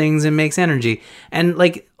burns things and makes energy. And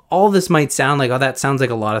like all this might sound like, oh, that sounds like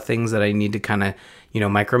a lot of things that I need to kind of,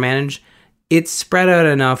 micromanage. It's spread out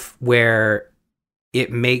enough where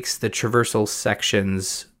it makes the traversal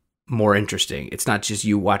sections more interesting. It's not just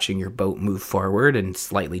you watching your boat move forward and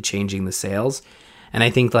slightly changing the sails. And I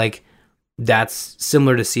think like that's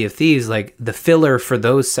similar to Sea of Thieves. Like the filler for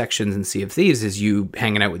those sections in Sea of Thieves is you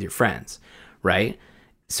hanging out with your friends, right?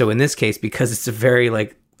 So in this case, because it's a very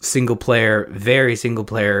like very single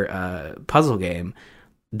player puzzle game,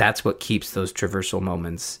 that's what keeps those traversal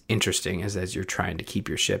moments interesting, as you're trying to keep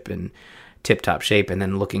your ship in tip-top shape and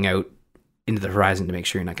then looking out into the horizon to make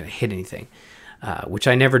sure you're not going to hit anything, which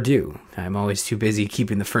I never do. I'm always too busy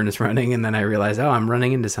keeping the furnace running, and then I realize, oh, I'm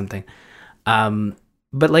running into something.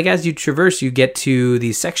 But like as you traverse, you get to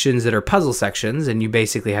these sections that are puzzle sections, and you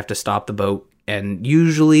basically have to stop the boat. And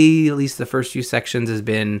usually, at least the first few sections, has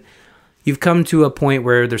been you've come to a point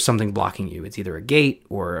where there's something blocking you. It's either a gate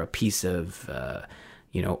or a piece of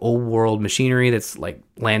old world machinery that's like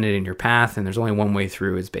landed in your path, and there's only one way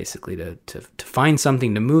through. Is basically to find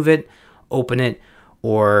something to move it, open it,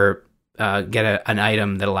 or get an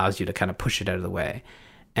item that allows you to kind of push it out of the way.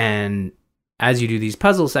 And as you do these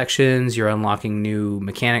puzzle sections, you're unlocking new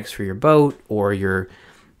mechanics for your boat, or you're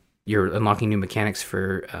unlocking new mechanics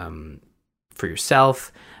for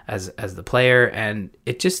yourself as the player, and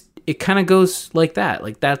it kind of goes like that.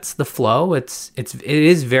 Like that's the flow. It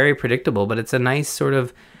is very predictable, but it's a nice sort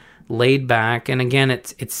of laid back. And again,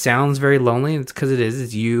 it sounds very lonely. It's because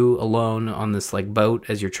it's you alone on this like boat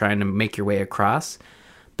as you're trying to make your way across.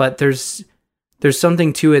 But there's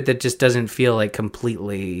something to it that just doesn't feel like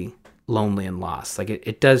completely lonely and lost. Like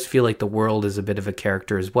it does feel like the world is a bit of a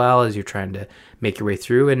character as well as you're trying to make your way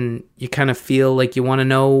through, and you kind of feel like you want to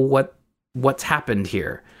know what's happened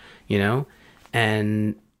here,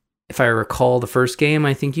 And if I recall the first game,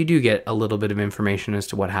 I think you do get a little bit of information as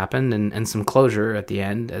to what happened and some closure at the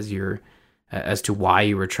end as to why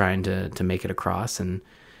you were trying to make it across and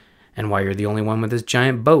why you're the only one with this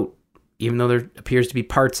giant boat, even though there appears to be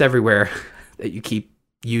parts everywhere that you keep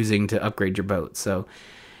using to upgrade your boat. So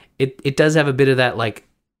it does have a bit of that like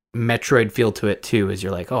Metroid feel to it too, as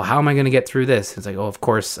you're like, oh, how am I going to get through this? It's like, oh, of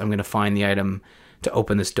course I'm going to find the item to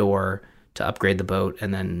open this door to upgrade the boat,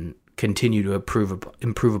 and then continue to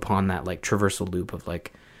improve upon that like traversal loop of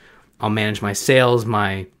like, I'll manage my sails,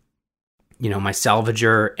 my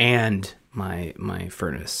salvager, and my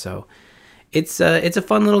furnace. So it's a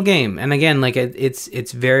fun little game. And again, like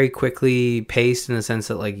it's very quickly paced in the sense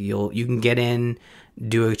that like you can get in,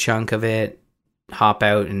 do a chunk of it, hop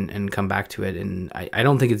out and come back to it. And I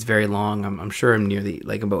don't think it's very long. I'm sure I'm near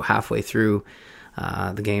about halfway through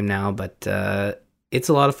the game now, but it's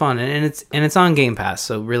a lot of fun, and it's on Game Pass.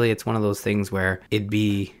 So really it's one of those things where it'd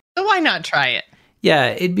be, so why not try it?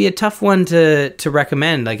 Yeah, it'd be a tough one to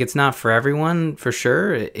recommend. Like it's not for everyone for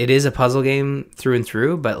sure. It is a puzzle game through and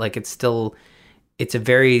through, but like it's a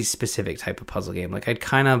very specific type of puzzle game. Like I'd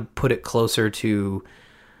kind of put it closer to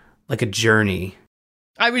like a Journey.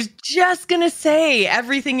 I was just going to say,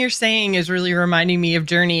 everything you're saying is really reminding me of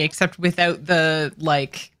Journey, except without the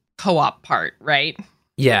like co-op part, right?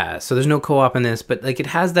 Yeah, so there's no co-op in this, but like it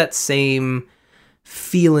has that same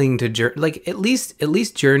feeling to Journey. Like at least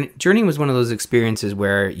Journey was one of those experiences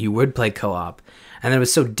where you would play co-op, and then it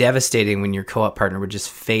was so devastating when your co-op partner would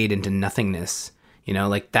just fade into nothingness.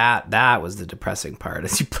 Like that was the depressing part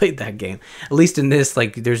as you played that game. At least in this,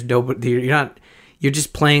 like there's nobody. You're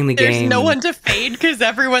just playing the game. There's no one to fade because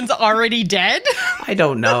everyone's already dead? I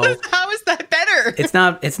don't know. How is that better? It's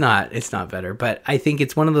not better, but I think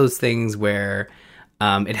it's one of those things where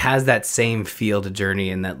it has that same feel to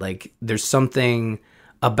Journey, in that like there's something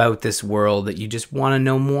about this world that you just want to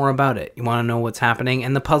know more about it. You want to know what's happening,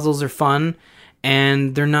 and the puzzles are fun,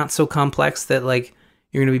 and they're not so complex that like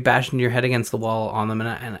you're going to be bashing your head against the wall on them.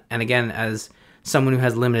 And again, as someone who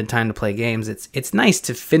has limited time to play games, it's nice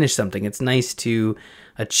to finish something. It's nice to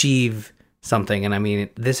achieve something. And I mean,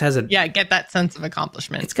 this has get that sense of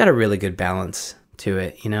accomplishment. It's got a really good balance to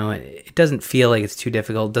it. You know, it doesn't feel like it's too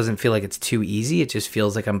difficult. It doesn't feel like it's too easy. It just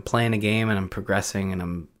feels like I'm playing a game and I'm progressing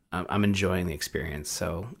and I'm enjoying the experience.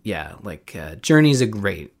 So yeah, like Journey is a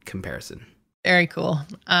great comparison. Very cool.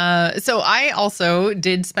 So I also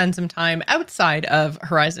did spend some time outside of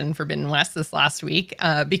Horizon Forbidden West this last week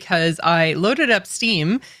because I loaded up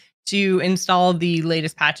Steam to install the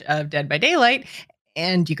latest patch of Dead by Daylight.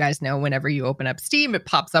 And you guys know whenever you open up Steam, it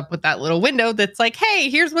pops up with that little window that's like, hey,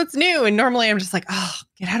 here's what's new. And normally I'm just like, oh,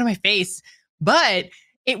 get out of my face. But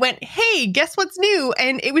it went, hey, guess what's new?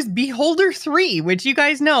 And it was Beholder 3, which you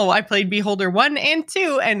guys know I played Beholder 1 and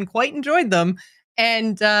 2 and quite enjoyed them.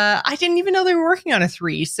 And I didn't even know they were working on a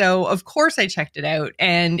 3. So, of course, I checked it out.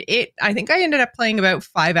 And I think I ended up playing about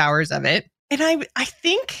 5 hours of it. And I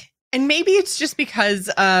think, and maybe it's just because,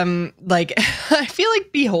 like, I feel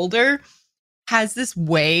like Beholder has this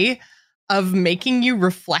way of making you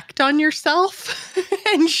reflect on yourself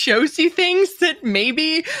and shows you things that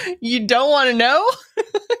maybe you don't want to know.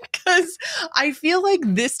 Because I feel like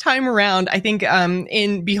this time around, I think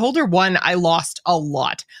in Beholder 1, I lost a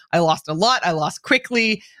lot. I lost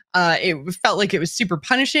quickly. It felt like it was super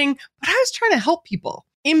punishing, but I was trying to help people.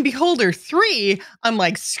 In Beholder 3, I'm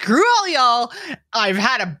like, screw all y'all. I've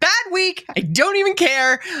had a bad week. I don't even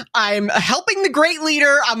care. I'm helping the great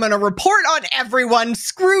leader. I'm going to report on everyone.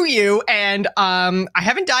 Screw you. And I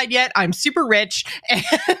haven't died yet. I'm super rich. And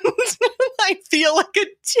I feel like a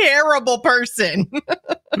terrible person.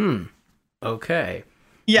 Okay.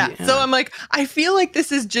 Yeah. So I'm like, I feel like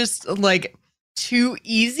this is just like too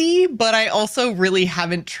easy, but I also really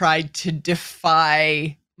haven't tried to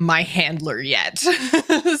defy my handler yet.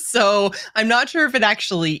 So I'm not sure if it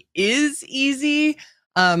actually is easy.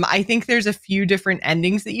 I think there's a few different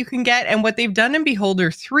endings that you can get. And what they've done in Beholder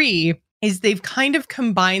 3 is they've kind of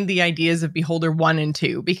combined the ideas of Beholder 1 and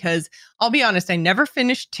 2, because I'll be honest, I never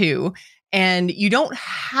finished 2. And you don't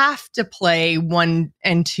have to play 1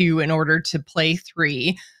 and 2 in order to play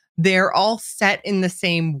 3. They're all set in the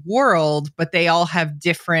same world, but they all have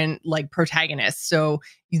different like protagonists. So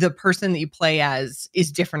the person that you play as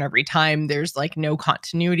is different every time. There's like no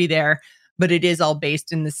continuity there, but it is all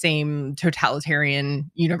based in the same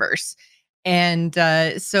totalitarian universe. And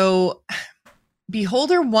so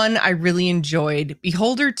Beholder 1, I really enjoyed.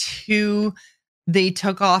 Beholder 2, they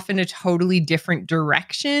took off in a totally different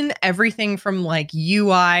direction. Everything from like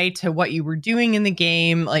UI to what you were doing in the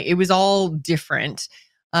game, like it was all different.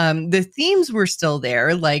 The themes were still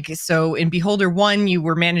there. Like, so in Beholder 1, you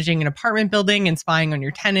were managing an apartment building and spying on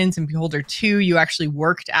your tenants. In Beholder 2, you actually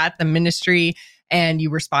worked at the ministry and you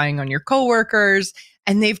were spying on your coworkers.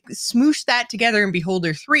 And they've smooshed that together in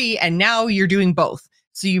Beholder 3. And now you're doing both.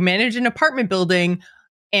 So you manage an apartment building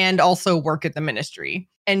and also work at the ministry.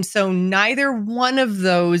 And so neither one of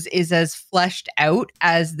those is as fleshed out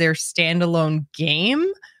as their standalone game,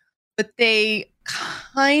 but they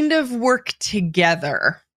kind of work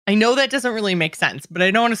together. I know that doesn't really make sense, but I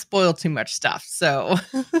don't want to spoil too much stuff. So,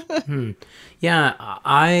 Yeah,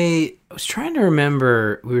 I was trying to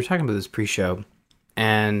remember. We were talking about this pre-show,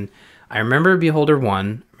 and I remember Beholder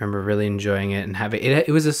 1. I remember really enjoying it and having it.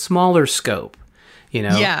 It was a smaller scope, you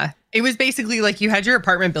know. Yeah, it was basically like you had your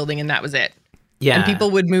apartment building, and that was it. Yeah, and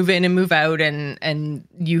people would move in and move out, and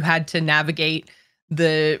you had to navigate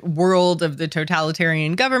the world of the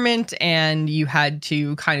totalitarian government, and you had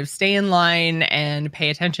to kind of stay in line and pay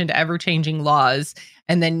attention to ever-changing laws.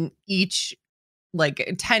 And then each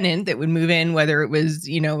like tenant that would move in, whether it was,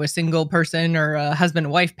 you know, a single person or a husband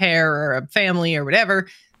and wife pair or a family or whatever,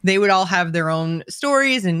 they would all have their own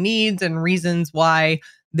stories and needs and reasons why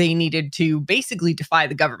they needed to basically defy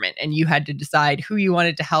the government. And you had to decide who you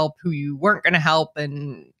wanted to help, who you weren't going to help,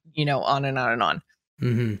 and, you know, on and on and on.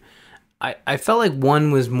 Mm-hmm. I felt like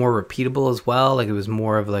 1 was more repeatable as well. Like it was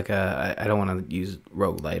more of like I don't want to use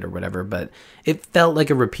roguelite or whatever, but it felt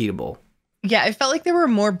like a repeatable. Yeah, it felt like there were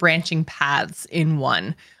more branching paths in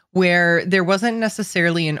 1 where there wasn't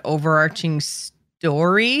necessarily an overarching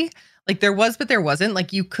story. Like there was, but there wasn't.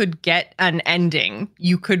 Like you could get an ending.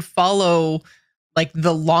 You could follow like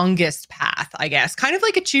the longest path, I guess. Kind of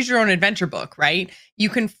like a choose your own adventure book, right? You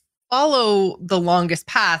can follow the longest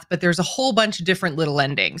path, but there's a whole bunch of different little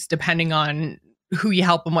endings depending on who you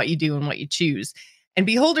help and what you do and what you choose. And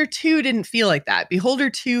Beholder 2 didn't feel like that. Beholder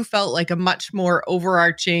 2 felt like a much more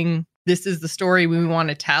overarching, this is the story we want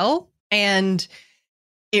to tell. And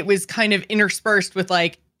it was kind of interspersed with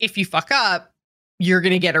like, if you fuck up, you're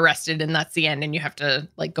going to get arrested and that's the end and you have to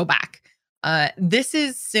like go back. This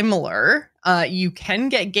is similar. You can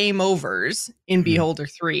get game overs in Beholder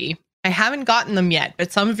 3. I haven't gotten them yet,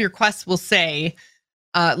 but some of your quests will say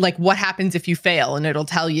like what happens if you fail, and it'll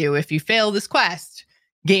tell you if you fail this quest,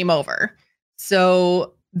 game over.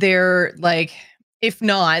 So they're like, if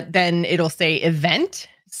not, then it'll say event.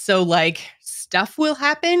 So like stuff will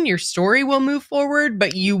happen, your story will move forward,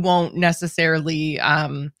 but you won't necessarily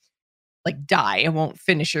like die. It won't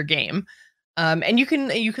finish your game. And you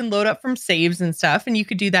can load up from saves and stuff, and you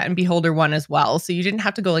could do that in Beholder 1 as well. So you didn't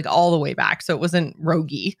have to go like all the way back. So it wasn't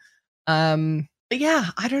roguey. But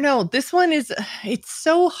yeah, I don't know. This one it's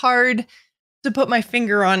so hard to put my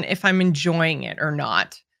finger on if I'm enjoying it or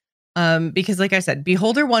not. Because like I said,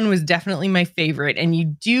 Beholder 1 was definitely my favorite, and you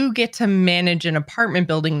do get to manage an apartment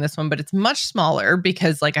building in this one, but it's much smaller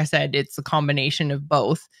because like I said, it's a combination of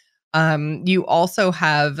both. You also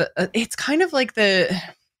have it's kind of like the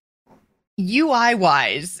UI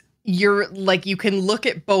wise, you're like you can look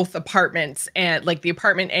at both apartments and like the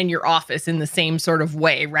apartment and your office in the same sort of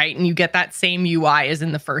way, right? And you get that same UI as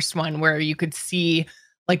in the first one where you could see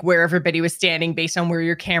like where everybody was standing based on where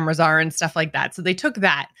your cameras are and stuff like that. So they took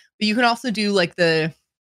that, but you can also do like the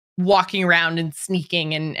walking around and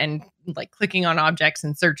sneaking and like clicking on objects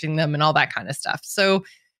and searching them and all that kind of stuff. So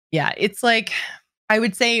yeah, it's like I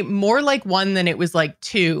would say more like 1 than it was like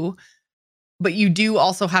 2. But you do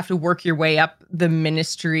also have to work your way up the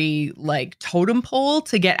ministry like totem pole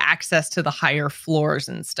to get access to the higher floors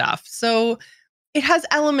and stuff. So it has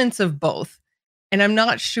elements of both. And I'm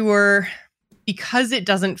not sure, because it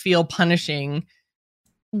doesn't feel punishing,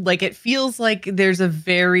 like it feels like there's a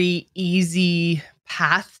very easy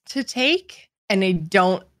path to take. And I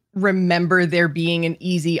don't remember there being an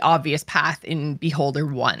easy, obvious path in Beholder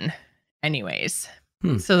 1 anyways.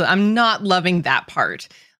 So I'm not loving that part.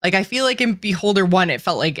 Like, I feel like in Beholder 1, it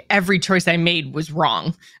felt like every choice I made was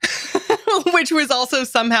wrong, which was also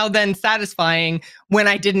somehow then satisfying when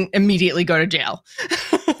I didn't immediately go to jail.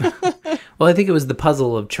 Well, I think it was the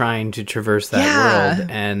puzzle of trying to traverse that world.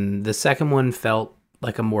 And the second one felt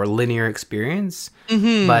like a more linear experience.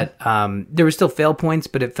 Mm-hmm. But there were still fail points,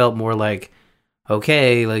 but it felt more like,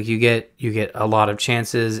 okay, like you get a lot of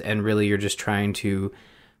chances, and really you're just trying to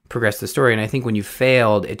progress the story. And I think when you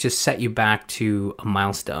failed, it just set you back to a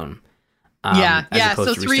milestone.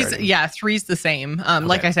 So three's the same. Okay.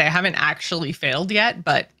 Like I say, I haven't actually failed yet,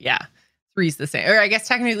 but yeah, three's the same. Or I guess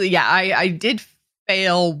technically, yeah, I did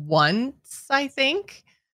fail once, I think.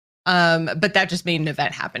 But that just made an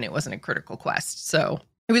event happen. It wasn't a critical quest. So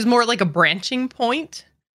it was more like a branching point,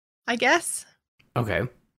 I guess. Okay.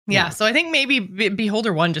 Yeah. So I think maybe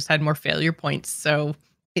Beholder 1 just had more failure points, so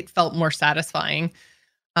it felt more satisfying.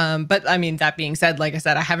 But I mean, that being said, like I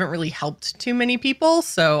said, I haven't really helped too many people.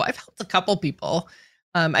 So I've helped a couple people.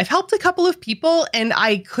 I've helped a couple of people, and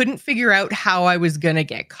I couldn't figure out how I was going to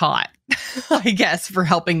get caught, I guess, for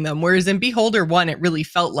helping them. Whereas in Beholder 1, it really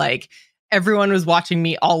felt like everyone was watching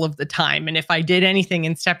me all of the time. And if I did anything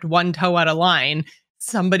and stepped one toe out of line,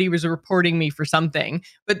 somebody was reporting me for something.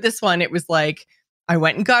 But this one, it was like, I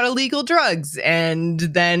went and got illegal drugs and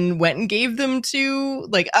then went and gave them to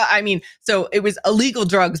so it was illegal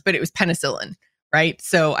drugs, but it was penicillin, right?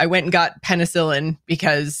 So I went and got penicillin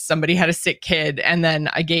because somebody had a sick kid, and then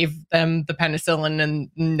I gave them the penicillin and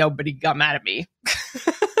nobody got mad at me.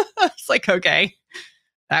 It's like, okay,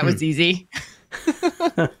 that was easy.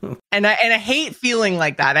 and I hate feeling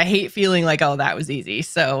like that. I hate feeling like, oh, that was easy.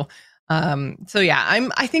 So yeah,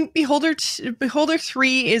 I think Beholder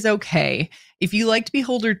 3 is okay. If you liked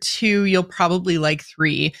Beholder 2, you'll probably like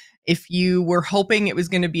 3. If you were hoping it was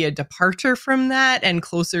going to be a departure from that and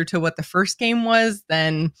closer to what the first game was,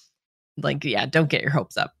 then don't get your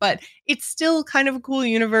hopes up. But it's still kind of a cool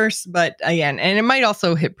universe. But again, and it might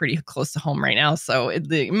also hit pretty close to home right now, so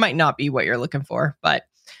it might not be what you're looking for. But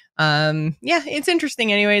it's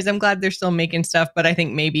interesting anyways. I'm glad they're still making stuff, but I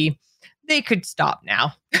think maybe they could stop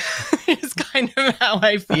now. Is kind of how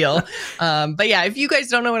I feel. But yeah, if you guys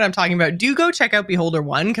don't know what I'm talking about, do go check out Beholder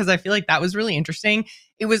 1, because I feel like that was really interesting.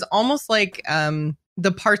 It was almost like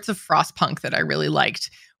the parts of Frostpunk that I really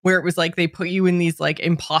liked, where it was like they put you in these like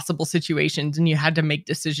impossible situations and you had to make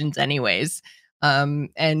decisions anyways. And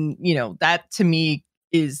that to me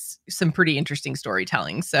is some pretty interesting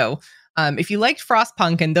storytelling. So if you liked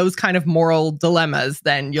Frostpunk and those kind of moral dilemmas,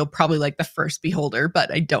 then you'll probably like the first Beholder,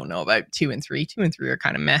 but I don't know about 2 and 3. 2 and 3 are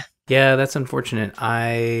kind of meh. Yeah, that's unfortunate.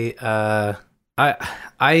 I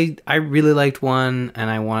really liked 1, and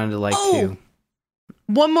I wanted to like 2.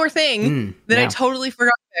 One more thing that I totally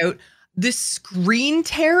forgot about. The screen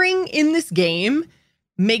tearing in this game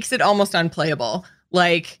makes it almost unplayable.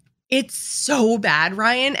 Like, it's so bad,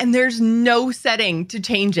 Ryan, and there's no setting to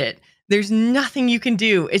change it. There's nothing you can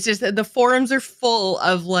do. It's just that the forums are full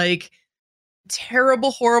of like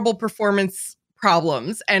terrible, horrible performance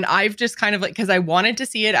problems. And I've just kind of like, because I wanted to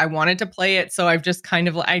see it, I wanted to play it. So I've just kind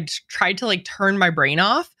of, I tried to like turn my brain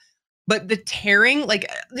off. But the tearing,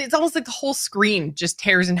 like, it's almost like the whole screen just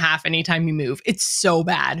tears in half anytime you move. It's so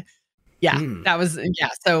bad. Yeah, that was, yeah.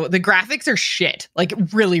 So the graphics are shit, like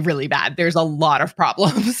really, really bad. There's a lot of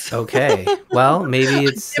problems. Okay. Well, maybe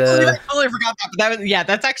it's. I totally forgot that. But that was, yeah,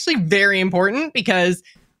 that's actually very important because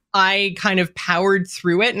I kind of powered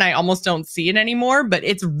through it and I almost don't see it anymore. But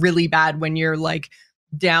it's really bad when you're like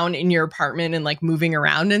down in your apartment and like moving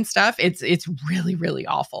around and stuff. It's really, really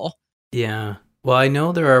awful. Yeah. Well, I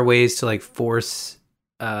know there are ways to like force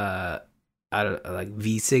out of like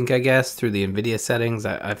VSync, I guess, through the NVIDIA settings.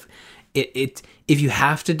 I've if you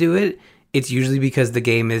have to do it, it's usually because the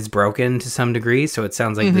game is broken to some degree. So it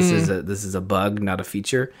sounds like this is a bug, not a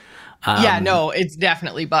feature. Yeah, no, it's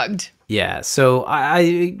definitely bugged. Yeah, so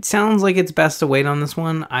it sounds like it's best to wait on this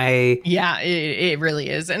one. Yeah, it really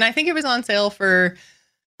is, and I think it was on sale for.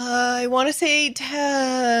 I want to say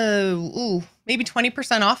maybe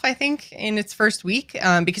 20% off, I think, in its first week,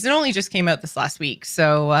 because it only just came out this last week.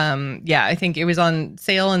 So, yeah, I think it was on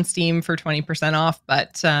sale on Steam for 20% off.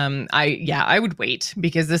 But I would wait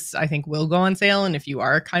because this, I think, will go on sale. And if you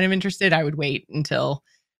are kind of interested, I would wait until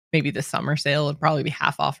maybe the summer sale. It'd probably be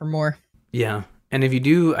half off or more. Yeah. And if you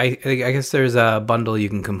do, I guess there's a bundle you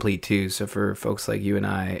can complete too. So for folks like you and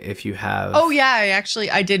I, if you have... Oh, yeah,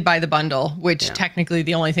 I did buy the bundle, which technically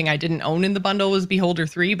the only thing I didn't own in the bundle was Beholder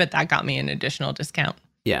 3, but that got me an additional discount.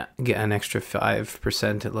 Yeah, get an extra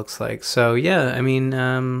 5%, it looks like. So yeah, I mean,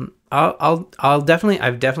 I've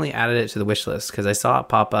definitely added it to the wish list because I saw it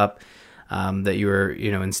pop up that you were,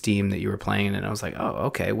 in Steam that you were playing, and I was like, oh,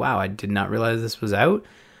 okay, wow, I did not realize this was out.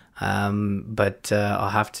 But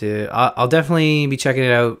I'll definitely be checking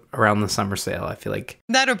it out around the summer sale. I feel like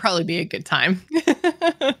that'll probably be a good time.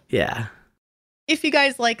 Yeah. If you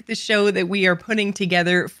guys like the show that we are putting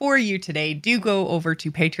together for you today, do go over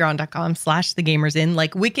to patreon.com/thegamersin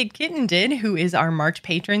like Wicked Kitten did, who is our March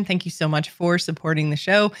patron. Thank you so much for supporting the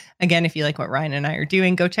show. Again, if you like what Ryan and I are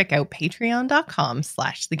doing, go check out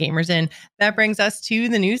patreon.com/thegamersin. That brings us to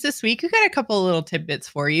the news this week. We got a couple of little tidbits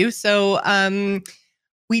for you. So,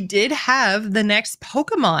 we did have the next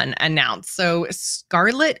Pokemon announced. So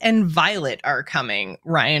Scarlet and Violet are coming.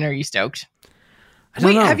 Ryan, are you stoked? I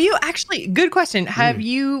don't know. Have you actually, good question. Have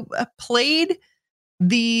you played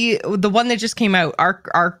the one that just came out?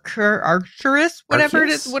 Arcturus, whatever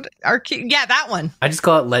it is. Yeah, that one. I just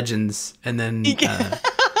call it Legends. And then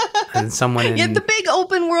and someone in... Yeah, the big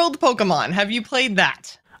open world Pokemon. Have you played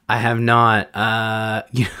that? I have not. I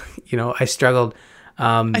struggled.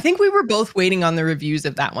 I think we were both waiting on the reviews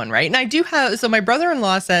of that one, right? And I do have, so my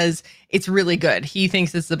brother-in-law says it's really good. He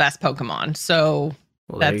thinks it's the best Pokemon. So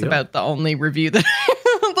that's about the only review that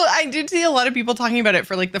I did see a lot of people talking about it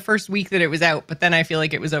for like the first week that it was out, but then I feel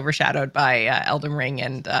like it was overshadowed by Elden Ring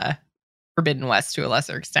and Forbidden West to a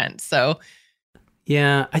lesser extent. So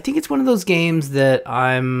yeah, I think it's one of those games that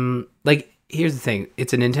I'm like, here's the thing.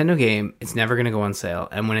 It's a Nintendo game. It's never going to go on sale.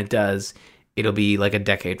 And when it does, it'll be like a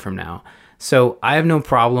decade from now. So I have no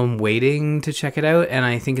problem waiting to check it out, and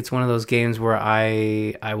I think it's one of those games where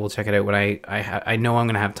I will check it out when I know I'm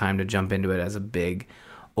going to have time to jump into it as a big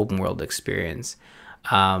open world experience.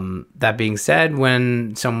 That being said,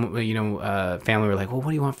 when some family were like, "Well, what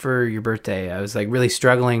do you want for your birthday?" I was like really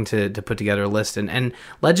struggling to put together a list, and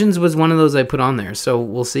Legends was one of those I put on there. So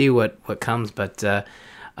we'll see what comes, but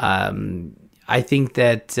I think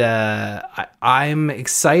that I'm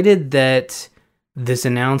excited that this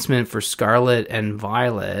announcement for Scarlet and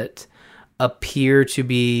Violet appear to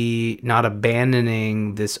be not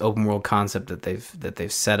abandoning this open world concept that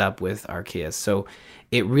they've set up with Arceus. So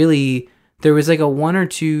it really, there was like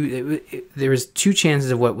there was two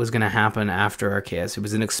chances of what was going to happen after Arceus. It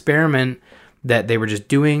was an experiment that they were just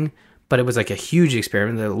doing, but it was like a huge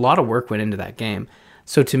experiment. A lot of work went into that game.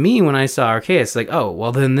 So to me, when I saw Arceus, like, oh,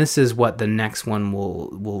 well, then this is what the next one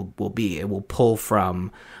will be. It will pull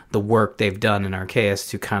from the work they've done in Arceus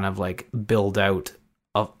to kind of like build out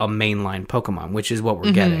a mainline Pokemon, which is what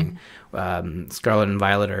we're getting. Scarlet and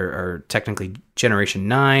Violet are technically Generation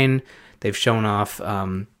 9. They've shown off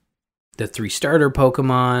the 3 starter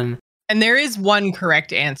Pokemon. And there is one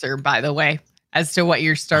correct answer, by the way, as to what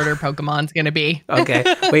your starter Pokemon's going to be. Okay.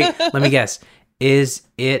 Wait, let me guess. Is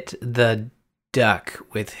it the duck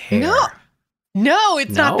with hair? No,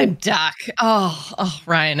 it's not the duck. Oh,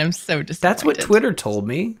 Ryan, I'm so disappointed. That's what Twitter told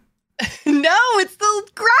me. No, it's the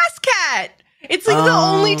grass cat. It's like the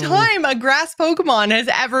only time a grass Pokemon has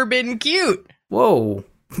ever been cute. Whoa.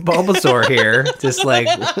 Bulbasaur here. Just like,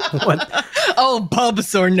 what? Oh,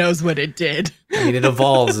 Bulbasaur knows what it did. I mean, it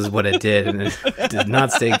evolves is what it did, and it did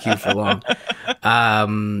not stay cute for long.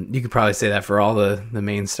 You could probably say that for all the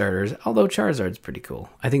main starters, although Charizard's pretty cool.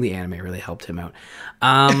 I think the anime really helped him out.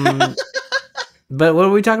 But what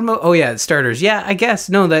are we talking about? Oh yeah, starters. Yeah, I guess.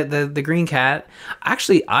 No, the green cat.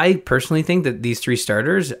 Actually, I personally think that these 3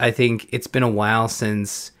 starters, I think it's been a while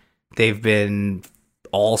since they've been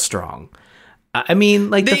all strong. I mean,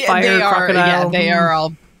 like the fire crocodile. Yeah,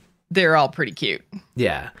 they're all pretty cute.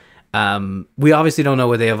 Yeah. We obviously don't know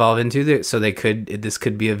what they evolve into, so this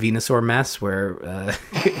could be a Venusaur mess where,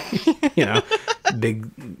 big.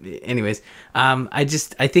 Anyways, I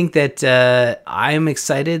think that I'm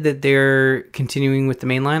excited that they're continuing with the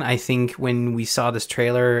main line. I think when we saw this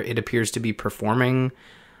trailer, it appears to be performing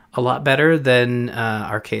a lot better than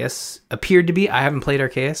Arceus appeared to be. I haven't played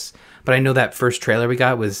Arceus, but I know that first trailer we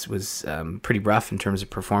got was pretty rough in terms of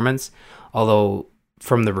performance. Although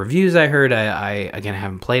from the reviews I heard, I again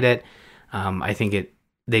haven't played it. I think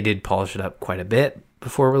they did polish it up quite a bit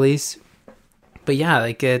before release. But yeah,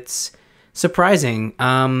 like it's surprising.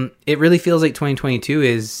 It really feels like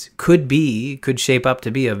 2022 could shape up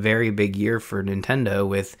to be a very big year for Nintendo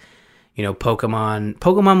with, Pokemon.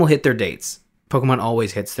 Pokemon will hit their dates. Pokemon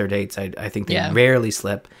always hits their dates. I think they rarely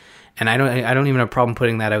slip. And I don't even have a problem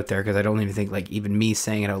putting that out there because I don't even think like even me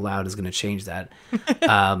saying it out loud is going to change that.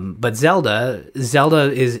 But Zelda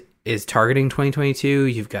is targeting 2022.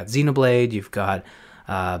 You've got Xenoblade, you've got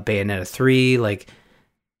Bayonetta 3. Like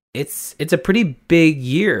it's a pretty big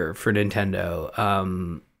year for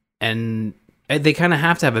Nintendo. And they kind of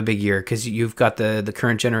have to have a big year because you've got the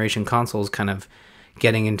current generation consoles kind of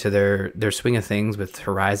getting into their swing of things with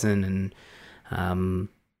Horizon and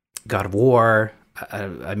God of War.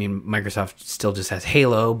 I mean, Microsoft still just has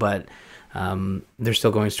Halo, but they're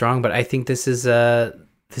still going strong. But I think this is a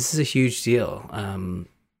huge deal.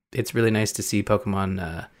 It's really nice to see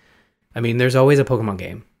Pokemon. I mean, there's always a Pokemon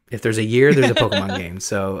game. If there's a year, there's a Pokemon game.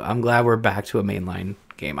 So I'm glad we're back to a mainline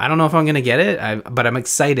game. I don't know if I'm going to get it, but I'm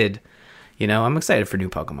excited. I'm excited for new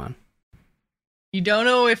Pokemon. You don't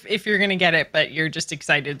know if you're going to get it, but you're just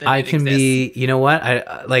excited that it exists. Be, you know what?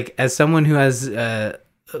 I like as someone who has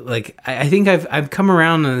I think I've come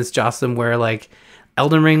around on this, Jocelyn, where like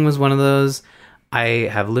Elden Ring was one of those. I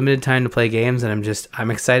have limited time to play games, and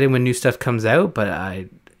I'm excited when new stuff comes out, but I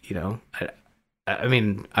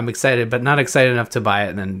mean, I'm excited, but not excited enough to buy it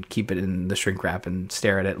and then keep it in the shrink wrap and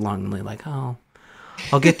stare at it longingly like, oh,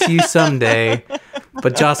 I'll get to you someday.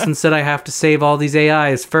 But Jocelyn said I have to save all these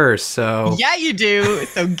AIs first, so... Yeah, you do,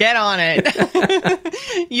 so get on it.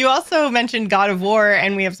 You also mentioned God of War,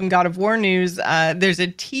 and we have some God of War news. There's a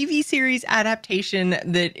TV series adaptation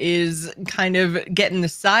that is kind of getting the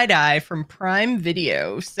side eye from Prime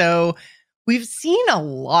Video. So we've seen a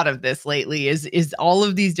lot of this lately, is all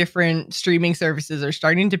of these different streaming services are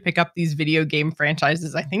starting to pick up these video game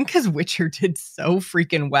franchises, I think because Witcher did so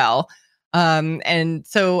freaking well. And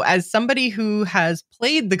so as somebody who has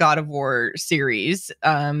played the God of War series,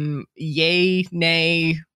 yay,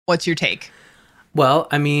 nay, what's your take? Well,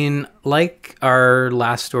 I mean, like our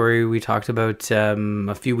last story we talked about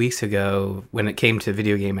a few weeks ago when it came to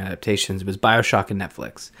video game adaptations, it was BioShock and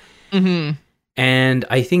Netflix. Mm-hmm. And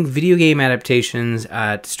I think video game adaptations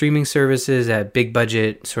at streaming services, at big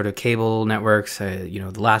budget sort of cable networks,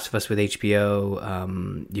 The Last of Us with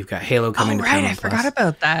HBO, you've got Halo coming to Paramount+. I forgot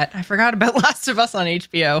about that. I forgot about Last of Us on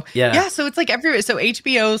HBO. Yeah, so it's like everywhere. So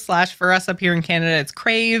HBO / for us up here in Canada, it's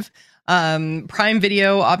Crave. Prime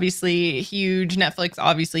Video, obviously huge. Netflix,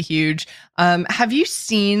 obviously huge. Have you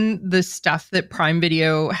seen the stuff that Prime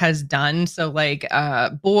Video has done? So like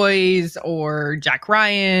Boys or Jack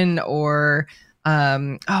Ryan or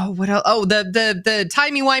what else? Oh, the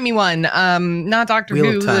timey-wimey one. Not Doctor Who.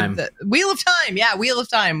 Wheel of Time. Wheel of Time. Yeah, Wheel of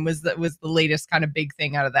Time was the latest kind of big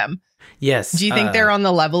thing out of them. Yes. Do you think they're on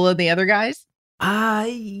the level of the other guys?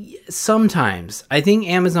 Sometimes. I think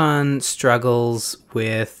Amazon struggles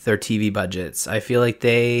with their TV budgets. I feel like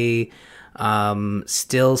they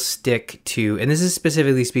still stick to, and this is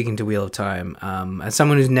specifically speaking to Wheel of Time, as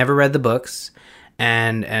someone who's never read the books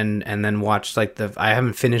and then watched I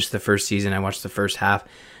haven't finished the first season. I watched the first half.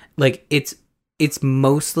 Like it's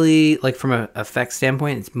mostly like from an effects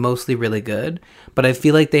standpoint, it's mostly really good, but I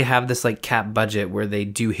feel like they have this like cap budget where they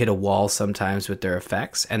do hit a wall sometimes with their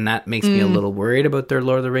effects, and that makes me a little worried about their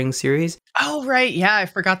Lord of the Rings series. Oh, right. Yeah, I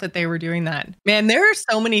forgot that they were doing that. Man, there are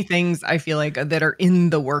so many things I feel like that are in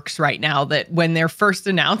the works right now that when they're first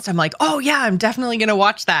announced, I'm like, oh yeah, I'm definitely going to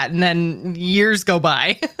watch that. And then years go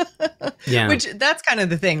by. Yeah. Which that's kind of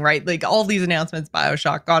the thing, right? Like all these announcements,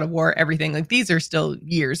 BioShock, God of War, everything, like these are still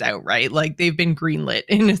years out, right? Like they've been been greenlit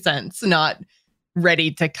in a sense, not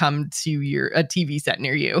ready to come to a TV set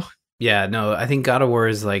near you. Yeah, no, I think God of War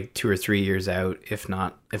is like 2 or 3 years out, if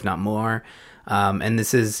not more. And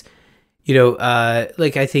this is,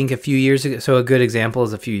 like I think a few years ago. So a good example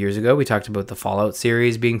is a few years ago we talked about the Fallout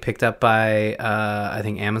series being picked up by I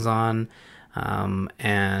think Amazon,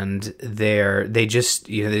 and they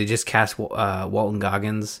just cast Walton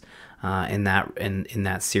Goggins in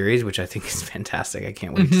that series, which I think is fantastic. I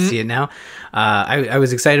can't wait to see it now. I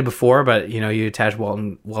was excited before, but you attach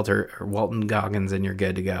Walton Goggins and you're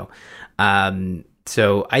good to go.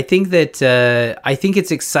 So I think that I think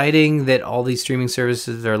it's exciting that all these streaming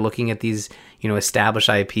services are looking at these established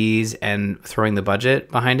IPs and throwing the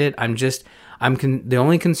budget behind it. The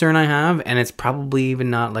only concern I have, and it's probably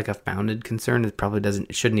even not like a founded concern.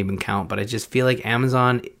 It shouldn't even count. But I just feel like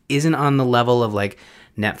Amazon isn't on the level of like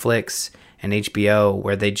Netflix and HBO,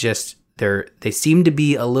 where they seem to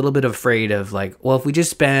be a little bit afraid of like, well, if we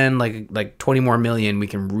just spend like 20 more million, we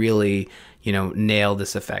can really nail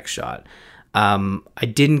this effect shot.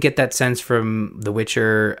 I didn't get that sense from The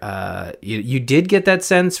Witcher. You did get that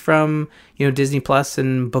sense from Disney Plus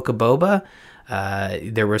and Book of Boba.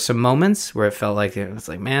 There were some moments where it felt like it was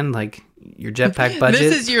like, man, like your jetpack budget.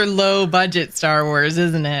 This is your low budget Star Wars,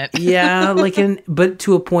 isn't it? Yeah, but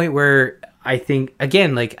to a point where I think,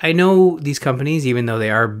 again, like I know these companies, even though they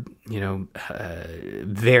are,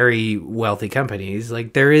 very wealthy companies,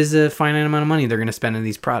 like there is a finite amount of money they're going to spend on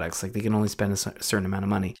these products. Like they can only spend a certain amount of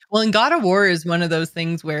money. Well, and God of War is one of those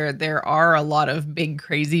things where there are a lot of big,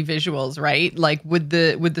 crazy visuals, right? Like would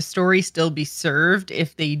the story still be served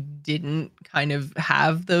if they didn't kind of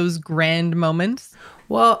have those grand moments?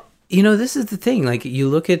 Well, this is the thing. Like you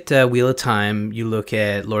look at Wheel of Time, you look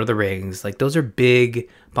at Lord of the Rings, like those are big,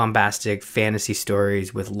 bombastic fantasy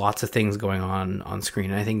stories with lots of things going on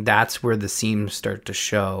screen. And I think that's where the seams start to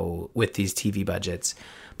show with these TV budgets.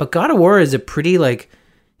 But God of War is a pretty, like,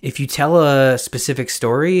 if you tell a specific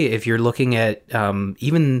story, if you're looking at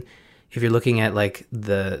even if you're looking at like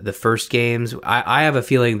the first games, I have a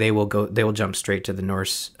feeling they will jump straight to the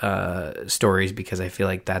Norse stories, because I feel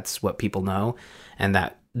like that's what people know, and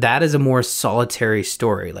that is a more solitary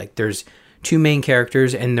story. Like there's two main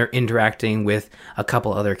characters and they're interacting with a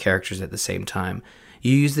couple other characters at the same time.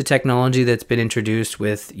 You use the technology that's been introduced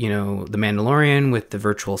with, The Mandalorian, with the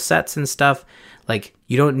virtual sets and stuff. Like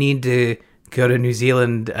you don't need to go to New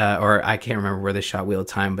Zealand, or I can't remember where they shot Wheel of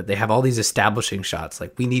Time, but they have all these establishing shots.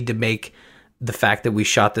 Like we need to make the fact that we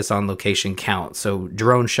shot this on location count. So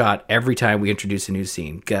drone shot every time we introduce a new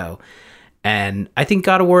scene, go. And I think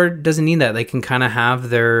God of War doesn't need that. They can kind of have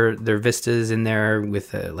their vistas in there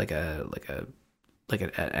with a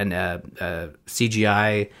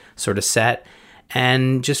CGI sort of set,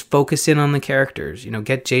 and just focus in on the characters.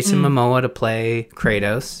 Get Jason Momoa to play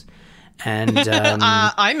Kratos, and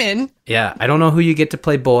I'm in. Yeah, I don't know who you get to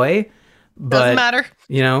play Boy, but doesn't matter.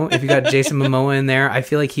 If you got Jason Momoa in there, I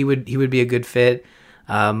feel like he would be a good fit.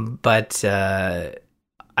 But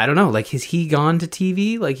I don't know, like, has he gone to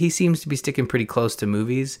TV? Like, he seems to be sticking pretty close to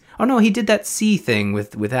movies. Oh, no, he did that C thing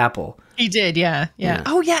with Apple. He did, yeah.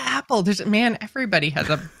 Oh, yeah, Apple. Everybody has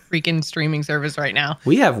a freaking streaming service right now.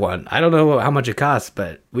 We have one. I don't know how much it costs,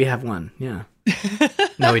 but we have one, yeah.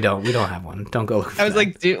 No, we don't. We don't have one. Don't go look for I was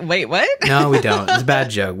like, wait, what? No, we don't. It's a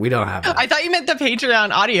bad joke. We don't have it. I thought you meant the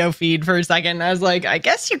Patreon audio feed for a second. I was like, I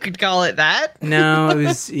guess you could call it that. No, it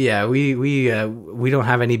was, yeah, we don't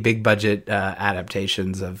have any big budget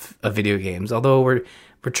adaptations of video games. Although we're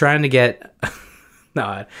trying to get no,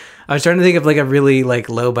 I was trying to think of like a really like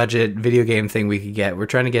low budget video game thing we could get. We're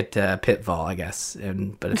trying to get Pitfall, I guess,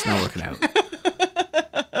 but it's not working out.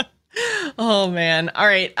 Oh man! All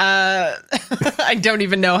right, I don't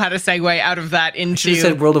even know how to segue out of that into. You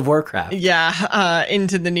said World of Warcraft. Yeah,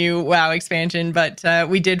 into the new WoW expansion, but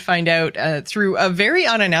we did find out through a very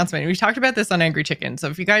odd announcement. We talked about this on Angry Chicken, so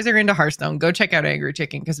if you guys are into Hearthstone, go check out Angry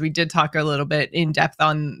Chicken, because we did talk a little bit in depth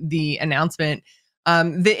on the announcement.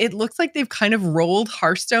 It looks like they've kind of rolled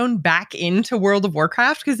Hearthstone back into World of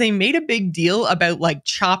Warcraft, because they made a big deal about like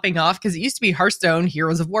chopping off, because it used to be Hearthstone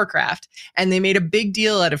Heroes of Warcraft, and they made a big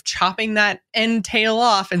deal out of chopping that end tail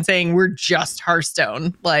off and saying we're just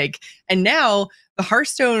Hearthstone. And now the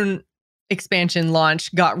Hearthstone expansion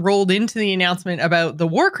launch got rolled into the announcement about the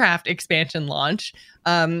Warcraft expansion launch,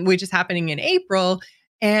 which is happening in April.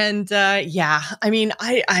 And yeah, I mean,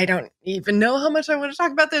 I don't even know how much I want to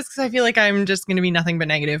talk about this, because I feel like I'm just going to be nothing but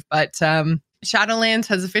negative. But Shadowlands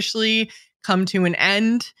has officially come to an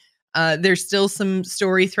end. There's still some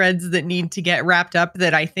story threads that need to get wrapped up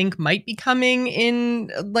that I think might be coming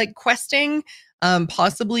in like questing.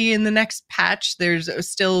 Possibly in the next patch, there's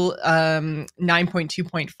still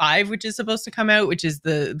 9.2.5, which is supposed to come out, which is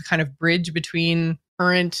the kind of bridge between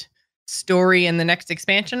current story and the next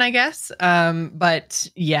expansion, I guess. But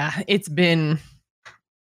yeah, it's been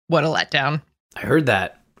what a letdown. I heard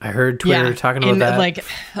that. I heard Twitter talking about that. Like,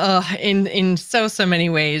 in so many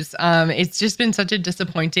ways. It's just been such a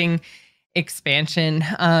disappointing expansion.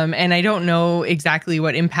 And I don't know exactly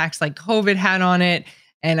what impacts like COVID had on it.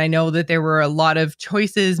 And I know that there were a lot of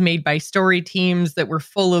choices made by story teams that were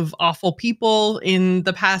full of awful people in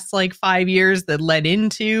the past like 5 years that led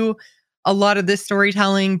into a lot of this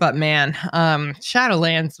storytelling. But man,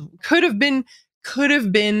 Shadowlands could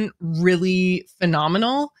have been really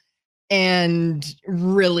phenomenal and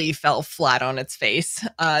really fell flat on its face.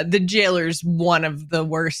 The Jailer's one of the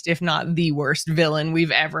worst, if not the worst villain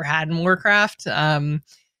we've ever had in Warcraft.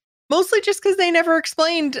 Mostly just because they never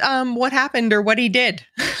explained what happened or what he did.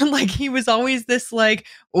 Like, he was always this like,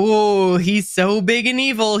 oh, he's so big and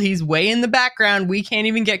evil. He's way in the background. We can't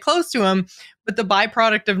even get close to him. But the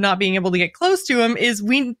byproduct of not being able to get close to him is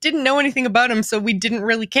we didn't know anything about him, so we didn't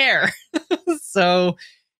really care. So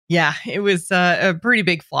yeah, it was a pretty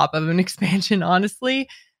big flop of an expansion, honestly.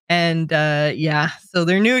 And so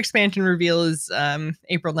their new expansion reveal is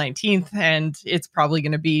April 19th, and it's probably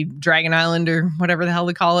going to be Dragon Island or whatever the hell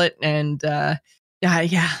they call it. And I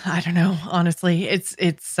don't know. Honestly, it's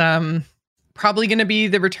probably going to be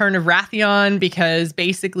the return of Wrathion, because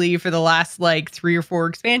basically for the last like 3 or 4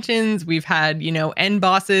 expansions, we've had, end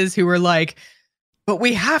bosses who were like, but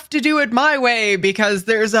we have to do it my way because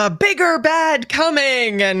there's a bigger bad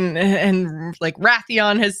coming. And like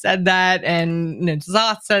Wrathion has said that, and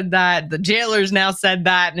N'Zoth said that, the Jailers now said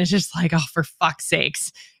that. And it's just like, oh, for fuck's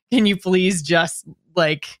sakes, can you please just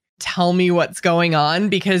like tell me what's going on?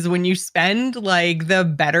 Because when you spend like the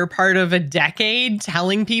better part of a decade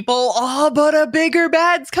telling people, oh, but a bigger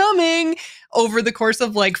bad's coming over the course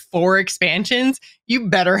of like 4 expansions, you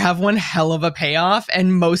better have one hell of a payoff.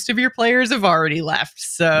 And most of your players have already left.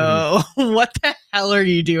 So what the hell are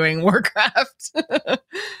you doing, Warcraft?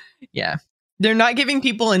 Yeah. They're not giving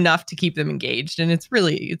people enough to keep them engaged. And it's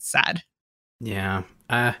sad. Yeah.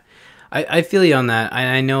 I feel you on that.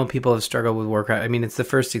 I know people have struggled with Warcraft. I mean, it's the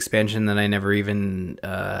first expansion that I never even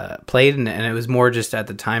played, and it was more just at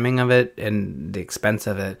the timing of it and the expense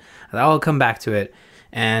of it. I'll come back to it,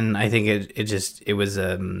 and I think it was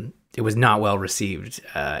not well received,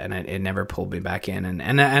 and it never pulled me back in.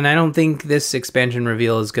 And I don't think this expansion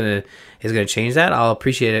reveal is gonna change that. I'll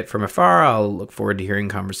appreciate it from afar. I'll look forward to hearing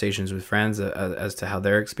conversations with friends as to how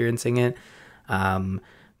they're experiencing it.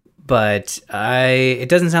 But it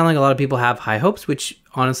doesn't sound like a lot of people have high hopes, which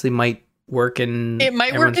honestly might work in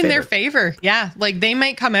their favor. Yeah, like they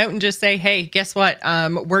might come out and just say, hey, guess what?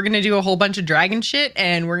 We're going to do a whole bunch of dragon shit,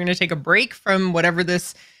 and we're going to take a break from whatever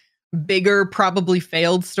this bigger, probably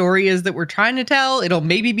failed story is that we're trying to tell. It'll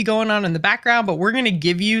maybe be going on in the background, but we're going to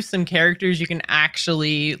give you some characters you can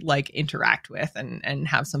actually like interact with and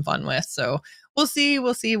have some fun with. So we'll see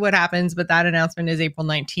what happens. But that announcement is April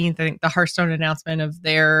 19th. I think the Hearthstone announcement of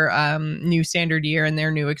their new standard year and their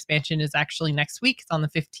new expansion is actually next week. It's on the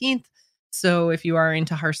 15th. So if you are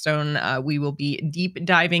into Hearthstone, we will be deep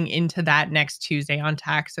diving into that next Tuesday on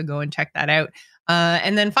TAC. So go and check that out.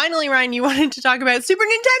 And then finally, Ryan, you wanted to talk about Super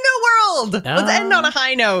Nintendo World. Let's end on a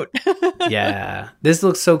high note. Yeah, this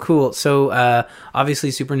looks so cool. So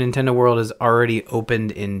obviously Super Nintendo World is already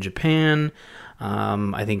opened in Japan.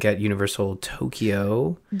 I think at Universal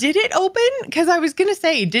Tokyo. Did it open? Because I was gonna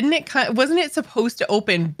say, wasn't it supposed to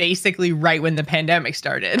open basically right when the pandemic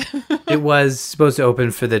started? It was supposed to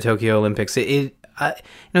open for the Tokyo Olympics.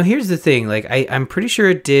 Here's the thing. Like, I'm pretty sure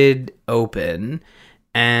it did open,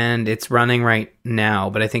 and it's running right now.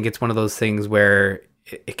 But I think it's one of those things where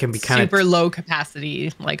it can be kind of super low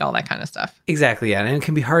capacity, like all that kind of stuff. Exactly, yeah, and it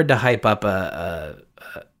can be hard to hype up a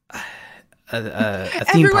theme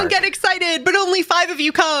Everyone park. Get excited, but only 5 of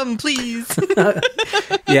you come, please.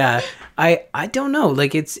 Yeah, I don't know.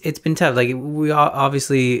 Like, it's been tough. Like, we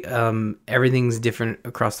obviously everything's different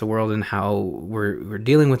across the world and how we're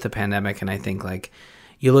dealing with the pandemic. And I think like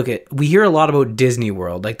we hear a lot about Disney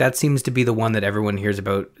World. Like, that seems to be the one that everyone hears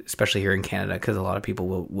about, especially here in Canada, because a lot of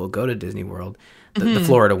people will go to Disney World, the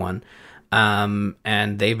Florida one,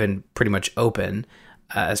 and they've been pretty much open.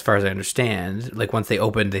 As far as I understand, like once they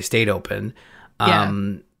opened, they stayed open.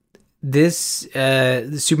 This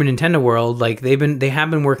the Super Nintendo World, like they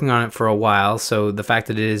have been working on it for a while. So the fact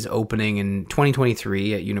that it is opening in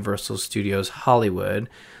 2023 at Universal Studios Hollywood,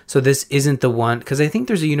 so this isn't the one, because I think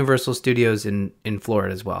there's a Universal Studios in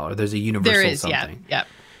Florida as well, or there's a Universal something. Yeah.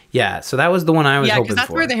 Yeah, so that was the one I was Yeah, hoping because that's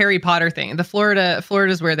for. where the Harry Potter thing.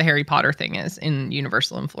 Florida's where the Harry Potter thing is in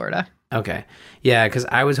Universal in Florida. Okay. Yeah, because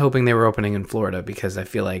I was hoping they were opening in Florida because I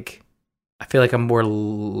feel like I'm more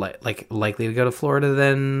likely to go to Florida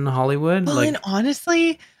than Hollywood. Well, and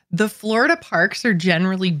honestly, the Florida parks are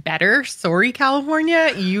generally better. Sorry,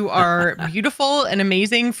 California. You are beautiful and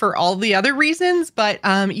amazing for all the other reasons, but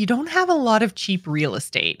you don't have a lot of cheap real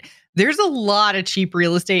estate. There's a lot of cheap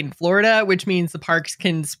real estate in Florida, which means the parks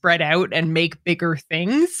can spread out and make bigger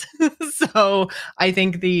things. So I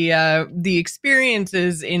think the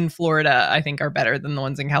experiences in Florida, I think, are better than the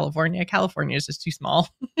ones in California. California is just too small.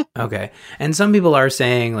 Okay. And some people are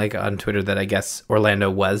saying, like on Twitter, that I guess Orlando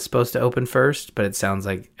was supposed to open first, but it sounds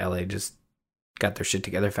like LA just got their shit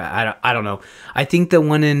together fast. I don't know. I think the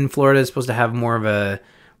one in Florida is supposed to have more of a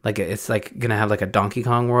it's like gonna have like a Donkey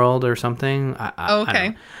Kong world or something.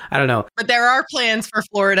 Okay. I don't know. But there are plans for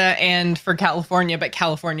Florida and for California, but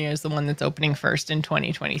California is the one that's opening first in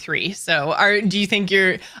 2023. So do you think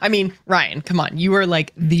I mean, Ryan, come on. You are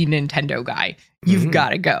like the Nintendo guy. You've got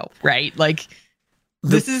to go, right? Like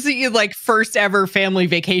this is like first ever family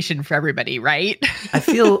vacation for everybody, right? I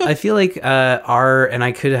feel like and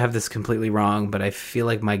I could have this completely wrong, but I feel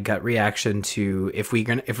like my gut reaction to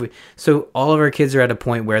so all of our kids are at a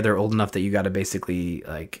point where they're old enough that you got to basically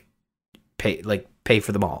pay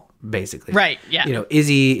for them all, basically. Right. Yeah. You know,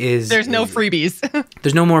 Izzy is there's no freebies.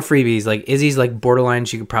 There's no more freebies. Like Izzy's like borderline.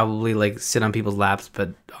 She could probably like sit on people's laps,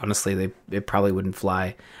 but honestly, it probably wouldn't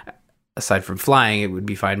fly. Aside from flying, it would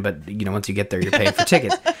be fine. But you know, once you get there, you're paying for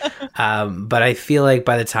tickets. But I feel like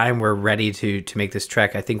by the time we're ready to make this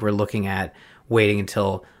trek, I think we're looking at waiting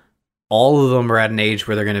until all of them are at an age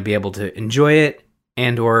where they're going to be able to enjoy it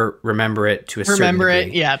and or remember it to a certain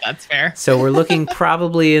degree. Yeah, that's fair. So we're looking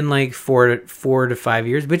probably in like 4 to 5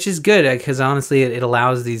 years, which is good because honestly, it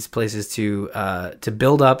allows these places to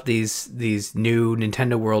build up these new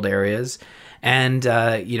Nintendo World areas. And,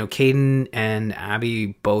 you know, Caden and Abby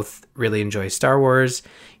both really enjoy Star Wars.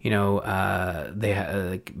 You know, they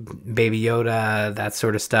have like Baby Yoda, that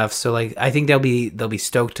sort of stuff. So, like, I think they'll be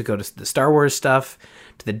stoked to go to the Star Wars stuff,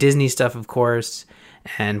 to the Disney stuff, of course.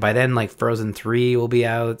 And by then, like, Frozen 3 will be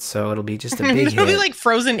out. So it'll be just a big hit. It'll be like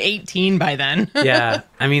Frozen 18 by then. Yeah.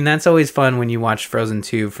 I mean, that's always fun when you watch Frozen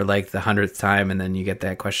 2 for like the 100th time. And then you get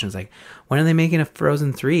that question. It's like, when are they making a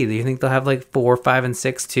Frozen 3? Do you think they'll have like 4, 5, and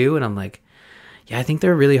 6 too? And I'm like, yeah, I think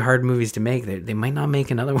they're really hard movies to make. They might not make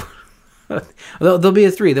another one. There'll be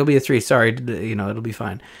a 3. There'll be a 3. Sorry, you know, it'll be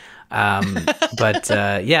fine. But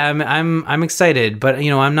yeah, I'm excited. But you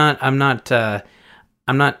know, I'm not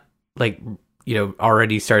like, you know,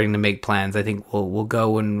 already starting to make plans. I think we'll go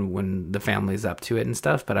when the family's up to it and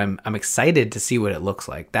stuff. But I'm excited to see what it looks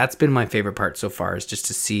like. That's been my favorite part so far, is just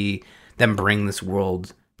to see them bring this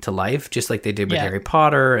world to life, just like they did with Harry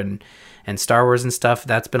Potter and Star Wars and stuff.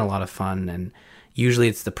 That's been a lot of fun. And usually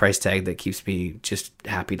it's the price tag that keeps me just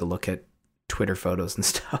happy to look at Twitter photos and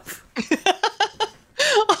stuff.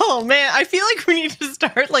 Oh man, I feel like we need to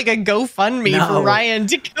start like a GoFundMe for Ryan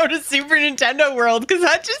to go to Super Nintendo World, because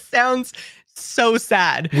that just sounds so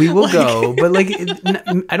sad. We will go, but like,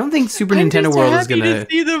 I don't think Super Nintendo World is gonna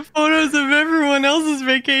to see the photos of everyone else's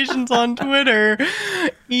vacations on Twitter.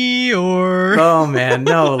 Eeyore. Oh man,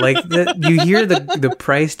 no! Like you hear the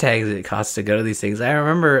price tags it costs to go to these things. I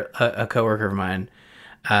remember a coworker of mine.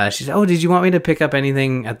 She said, "Oh, did you want me to pick up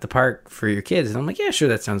anything at the park for your kids?" And I'm like, "Yeah, sure,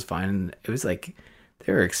 that sounds fine." And it was like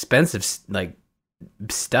they were expensive, like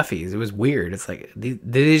stuffies. It was weird. It's like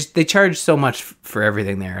they charge so much for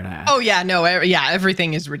everything there. And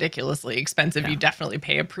everything is ridiculously expensive. You definitely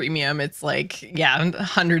pay a premium. It's like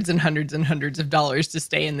hundreds and hundreds and hundreds of dollars to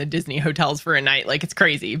stay in the Disney hotels for a night. Like, it's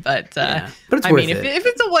crazy, but it's I worth mean, it. if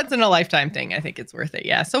it's a once in a lifetime thing, I think it's worth it.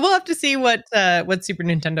 Yeah. So we'll have to see what Super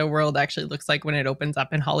Nintendo World actually looks like when it opens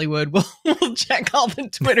up in Hollywood. We'll check all the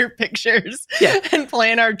Twitter pictures and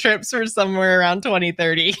plan our trips for somewhere around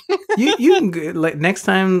 2030. you can go, like, next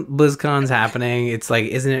time BlizzCon's happening, it's like,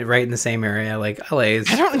 isn't it right in the same area? Like LA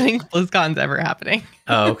is. I don't think BlizzCon's ever happening.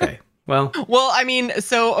 Oh, okay. Well, I mean,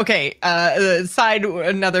 so okay.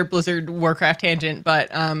 Another Blizzard Warcraft tangent,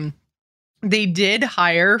 but they did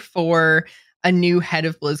hire for a new head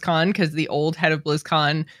of BlizzCon, because the old head of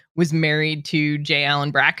BlizzCon was married to J.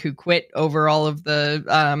 Allen Brack, who quit over all of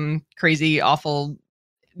the crazy, awful,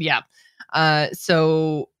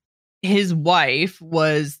 so his wife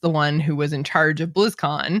was the one who was in charge of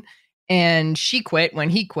BlizzCon, and she quit when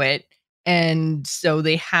he quit. And so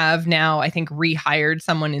they have now, I think, rehired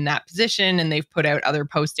someone in that position, and they've put out other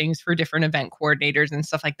postings for different event coordinators and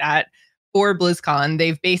stuff like that for BlizzCon.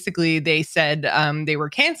 They said they were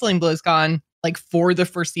canceling BlizzCon like for the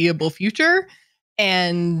foreseeable future.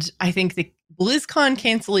 And I think the BlizzCon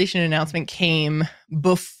cancellation announcement came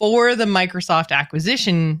before the Microsoft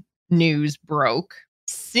acquisition news broke.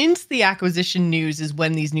 Since the acquisition news is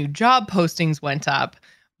when these new job postings went up,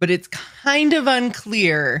 but it's kind of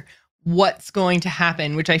unclear what's going to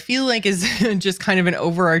happen, which I feel like is just kind of an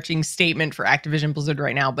overarching statement for Activision Blizzard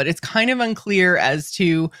right now, but it's kind of unclear as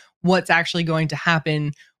to what's actually going to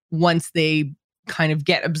happen once they kind of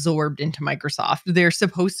get absorbed into Microsoft. They're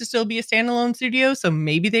supposed to still be a standalone studio, so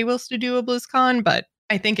maybe they will still do a BlizzCon, but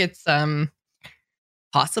I think it's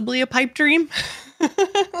possibly a pipe dream.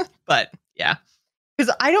 But yeah.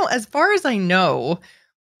 Because as far as I know,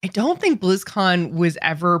 I don't think BlizzCon was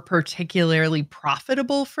ever particularly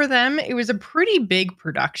profitable for them. It was a pretty big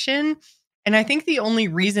production. And I think the only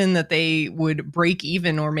reason that they would break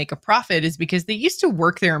even or make a profit is because they used to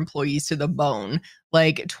work their employees to the bone,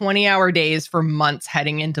 like 20-hour days for months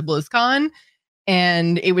heading into BlizzCon.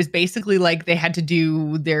 And it was basically like they had to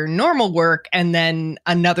do their normal work and then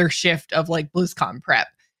another shift of like BlizzCon prep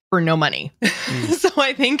for no money. So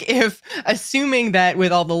I think assuming that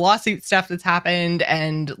with all the lawsuit stuff that's happened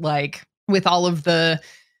and like with all of the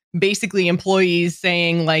basically employees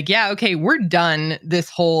saying like, yeah, okay, we're done this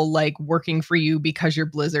whole like working for you because you're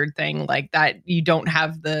Blizzard thing, like that you don't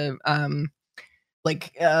have the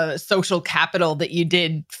social capital that you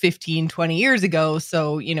did 15, 20 years ago.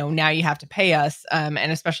 So, now you have to pay us. And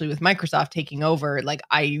especially with Microsoft taking over, like,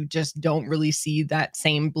 I just don't really see that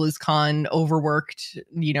same BlizzCon overworked,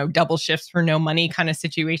 double shifts for no money kind of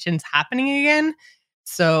situations happening again.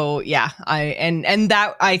 So yeah, and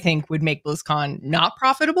that I think would make BlizzCon not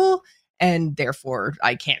profitable. And therefore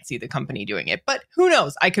I can't see the company doing it, but who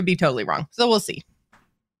knows? I could be totally wrong. So we'll see.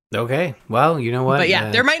 Okay. Well, you know what? But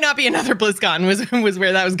yeah, there might not be another BlizzCon was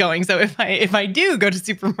where that was going. So if I do go to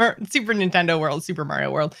Super Nintendo World, Super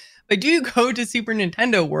Mario World, if I do go to Super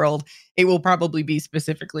Nintendo World, it will probably be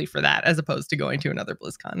specifically for that as opposed to going to another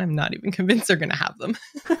BlizzCon. I'm not even convinced they're going to have them.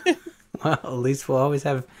 Well, at least we'll always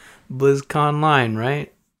have BlizzCon Line,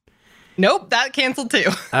 right? Nope, that canceled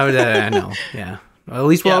too. I know. Yeah. Well, at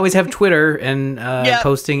least we'll always have Twitter and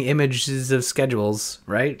posting images of schedules,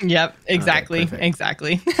 right? Yep, exactly. Okay,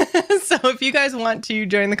 exactly. So if you guys want to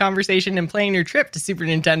join the conversation and plan your trip to Super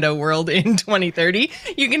Nintendo World in 2030,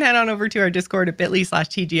 you can head on over to our Discord at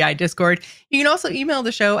bit.ly/TGI Discord. You can also email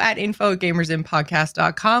the show at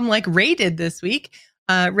info@gamersinpodcast.com like Ray did this week.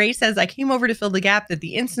 Ray says, I came over to fill the gap that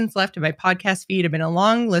the instance left in my podcast feed. I've been a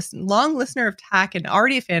long listener of TAC and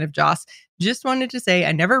already a fan of Joss. Just wanted to say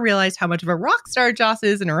I never realized how much of a rock star Joss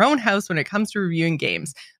is in her own house when it comes to reviewing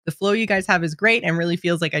games. The flow you guys have is great and really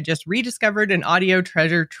feels like I just rediscovered an audio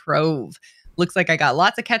treasure trove. Looks like I got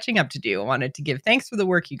lots of catching up to do. I wanted to give thanks for the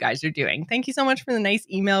work you guys are doing. Thank you so much for the nice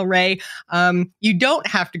email, Ray. You don't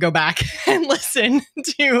have to go back and listen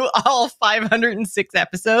to all 506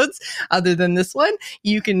 episodes other than this one.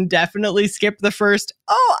 You can definitely skip the first,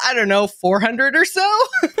 400 or so.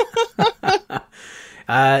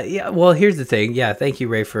 Yeah, well, here's the thing. Yeah, thank you,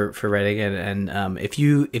 Ray, for writing it. And if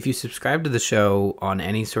you subscribe to the show on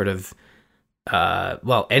any sort of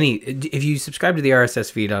if you subscribe to the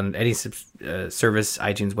RSS feed on any service,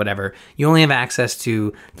 iTunes, whatever, you only have access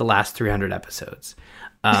to the last 300 episodes,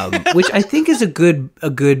 which I think is a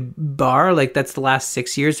good bar. Like that's the last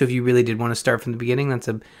 6 years. So if you really did want to start from the beginning, that's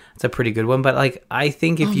a pretty good one. But like I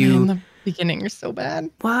think if the beginning is so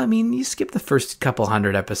bad. Well, I mean, you skip the first couple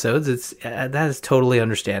hundred episodes. It's that is totally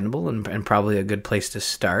understandable and probably a good place to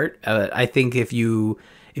start. I think if you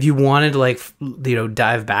wanted to like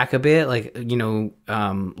dive back a bit, like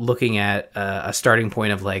looking at a starting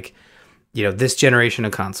point of like this generation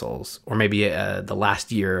of consoles, or maybe the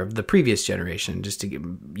last year of the previous generation, just to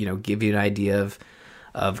give you an idea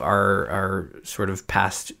of our sort of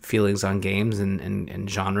past feelings on games and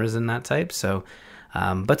genres and that type. So.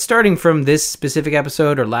 But starting from this specific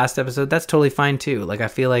episode or last episode, that's totally fine too. Like I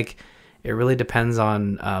feel like it really depends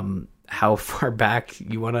on how far back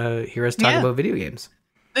you want to hear us talk about video games.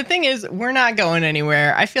 The thing is, we're not going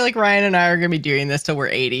anywhere. I feel like Ryan and I are going to be doing this till we're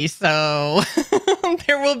 80, so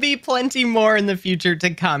there will be plenty more in the future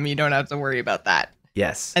to come. You don't have to worry about that.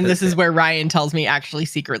 Yes. And this is where Ryan tells me actually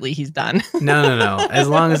secretly he's done. No. As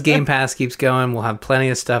long as Game Pass keeps going, we'll have plenty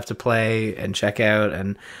of stuff to play and check out.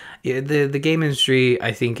 And the game industry,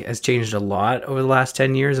 I think, has changed a lot over the last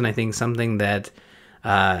 10 years. And I think something that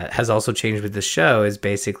has also changed with the show is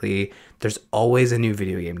basically there's always a new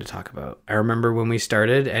video game to talk about. I remember when we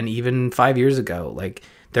started, and even 5 years ago, like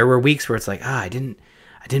there were weeks where it's like, I didn't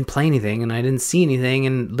play anything and I didn't see anything,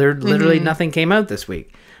 and literally nothing came out this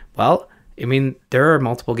week. Well, I mean, there are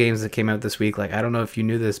multiple games that came out this week. Like, I don't know if you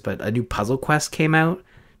knew this, but a new Puzzle Quest came out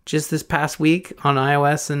just this past week on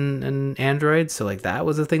iOS and Android. So like that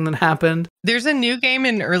was a thing that happened. There's a new game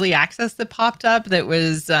in early access that popped up that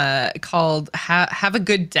was called Have a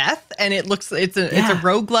Good Death, and it's a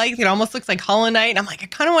roguelike. It almost looks like Hollow Knight. And I'm like, I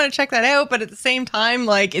kind of want to check that out, but at the same time,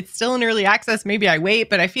 like it's still in early access. Maybe I wait,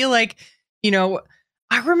 but I feel like,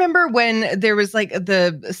 I remember when there was like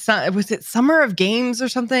was it Summer of Games or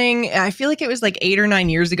something? I feel like it was like 8 or 9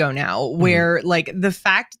 years ago now, where like the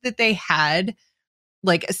fact that they had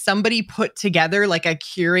like somebody put together like a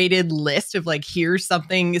curated list of like, here's some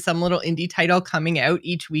little indie title coming out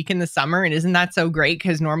each week in the summer. And isn't that so great?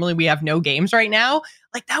 Because normally we have no games right now.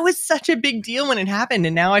 Like that was such a big deal when it happened.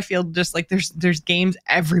 And now I feel just like there's games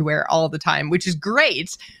everywhere all the time, which is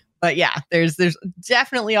great. But yeah, there's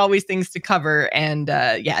definitely always things to cover. And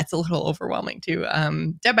it's a little overwhelming too.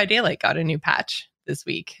 Dead by Daylight got a new patch this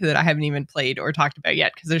week that I haven't even played or talked about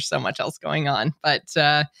yet because there's so much else going on. But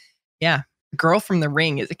Girl from the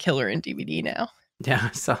Ring is a killer in DVD now. Yeah,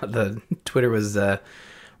 I saw the Twitter was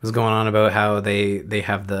going on about how they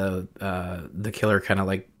have the killer kind of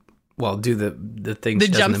like, well, do the thing, the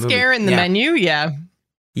jump scare in the menu.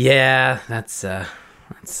 Yeah, that's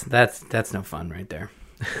no fun right there.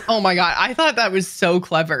 Oh my God. I thought that was so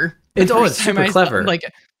clever. It's super clever. Like,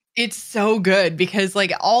 it's so good because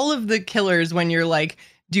like all of the killers, when you're like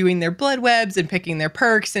doing their blood webs and picking their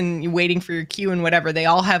perks and waiting for your cue and whatever, they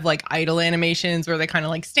all have like idle animations where they kind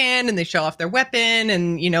of like stand and they show off their weapon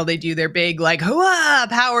and, they do their big like hooah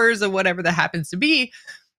powers or whatever that happens to be.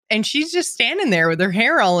 And she's just standing there with her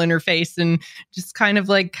hair all in her face and just kind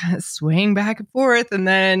of swaying back and forth. And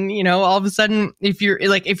then, all of a sudden, if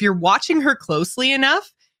you're watching her closely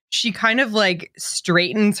enough, she kind of like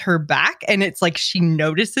straightens her back and it's like she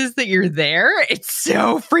notices that you're there. It's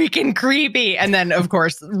so freaking creepy. And then, of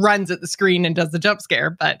course, runs at the screen and does the jump scare.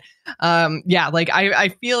 But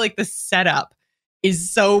I feel like the setup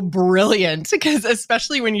is so brilliant because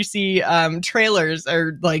especially when you see trailers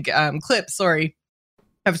or clips,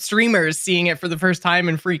 of streamers seeing it for the first time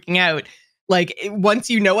and freaking out. Like once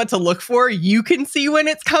you know what to look for, you can see when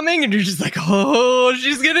it's coming and you're just like, oh,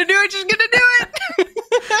 she's going to do it. She's going to do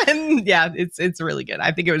it. And yeah, it's really good.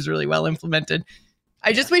 I think it was really well implemented.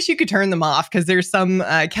 I just wish you could turn them off because there's some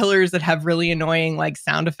killers that have really annoying like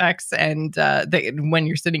sound effects and when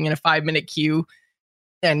you're sitting in a 5-minute queue.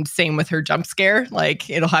 And same with her jump scare, like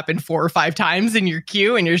it'll happen 4 or 5 times in your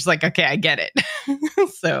queue and you're just like, okay, I get it.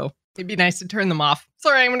 So it'd be nice to turn them off.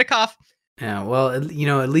 Sorry, I'm going to cough. Yeah, well, at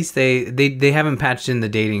least they haven't patched in the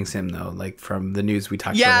dating sim though, like from the news we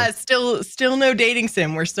talked about. Yeah, still no dating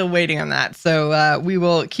sim. We're still waiting on that. So we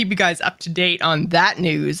will keep you guys up to date on that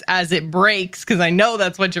news as it breaks, because I know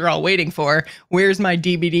that's what you're all waiting for. Where's my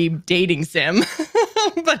DVD dating sim?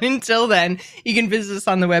 But until then, you can visit us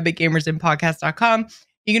on the web at gamersinpodcast.com.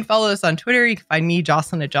 You can follow us on Twitter. You can find me,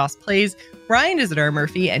 Jocelyn, at Joss Plays. Ryan is at R.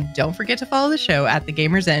 Murphy. And don't forget to follow the show at The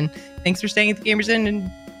Gamers Inn. Thanks for staying at The Gamers Inn.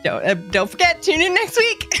 And don't forget, tune in next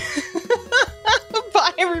week.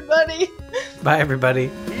 Bye, everybody. Bye,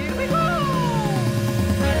 everybody.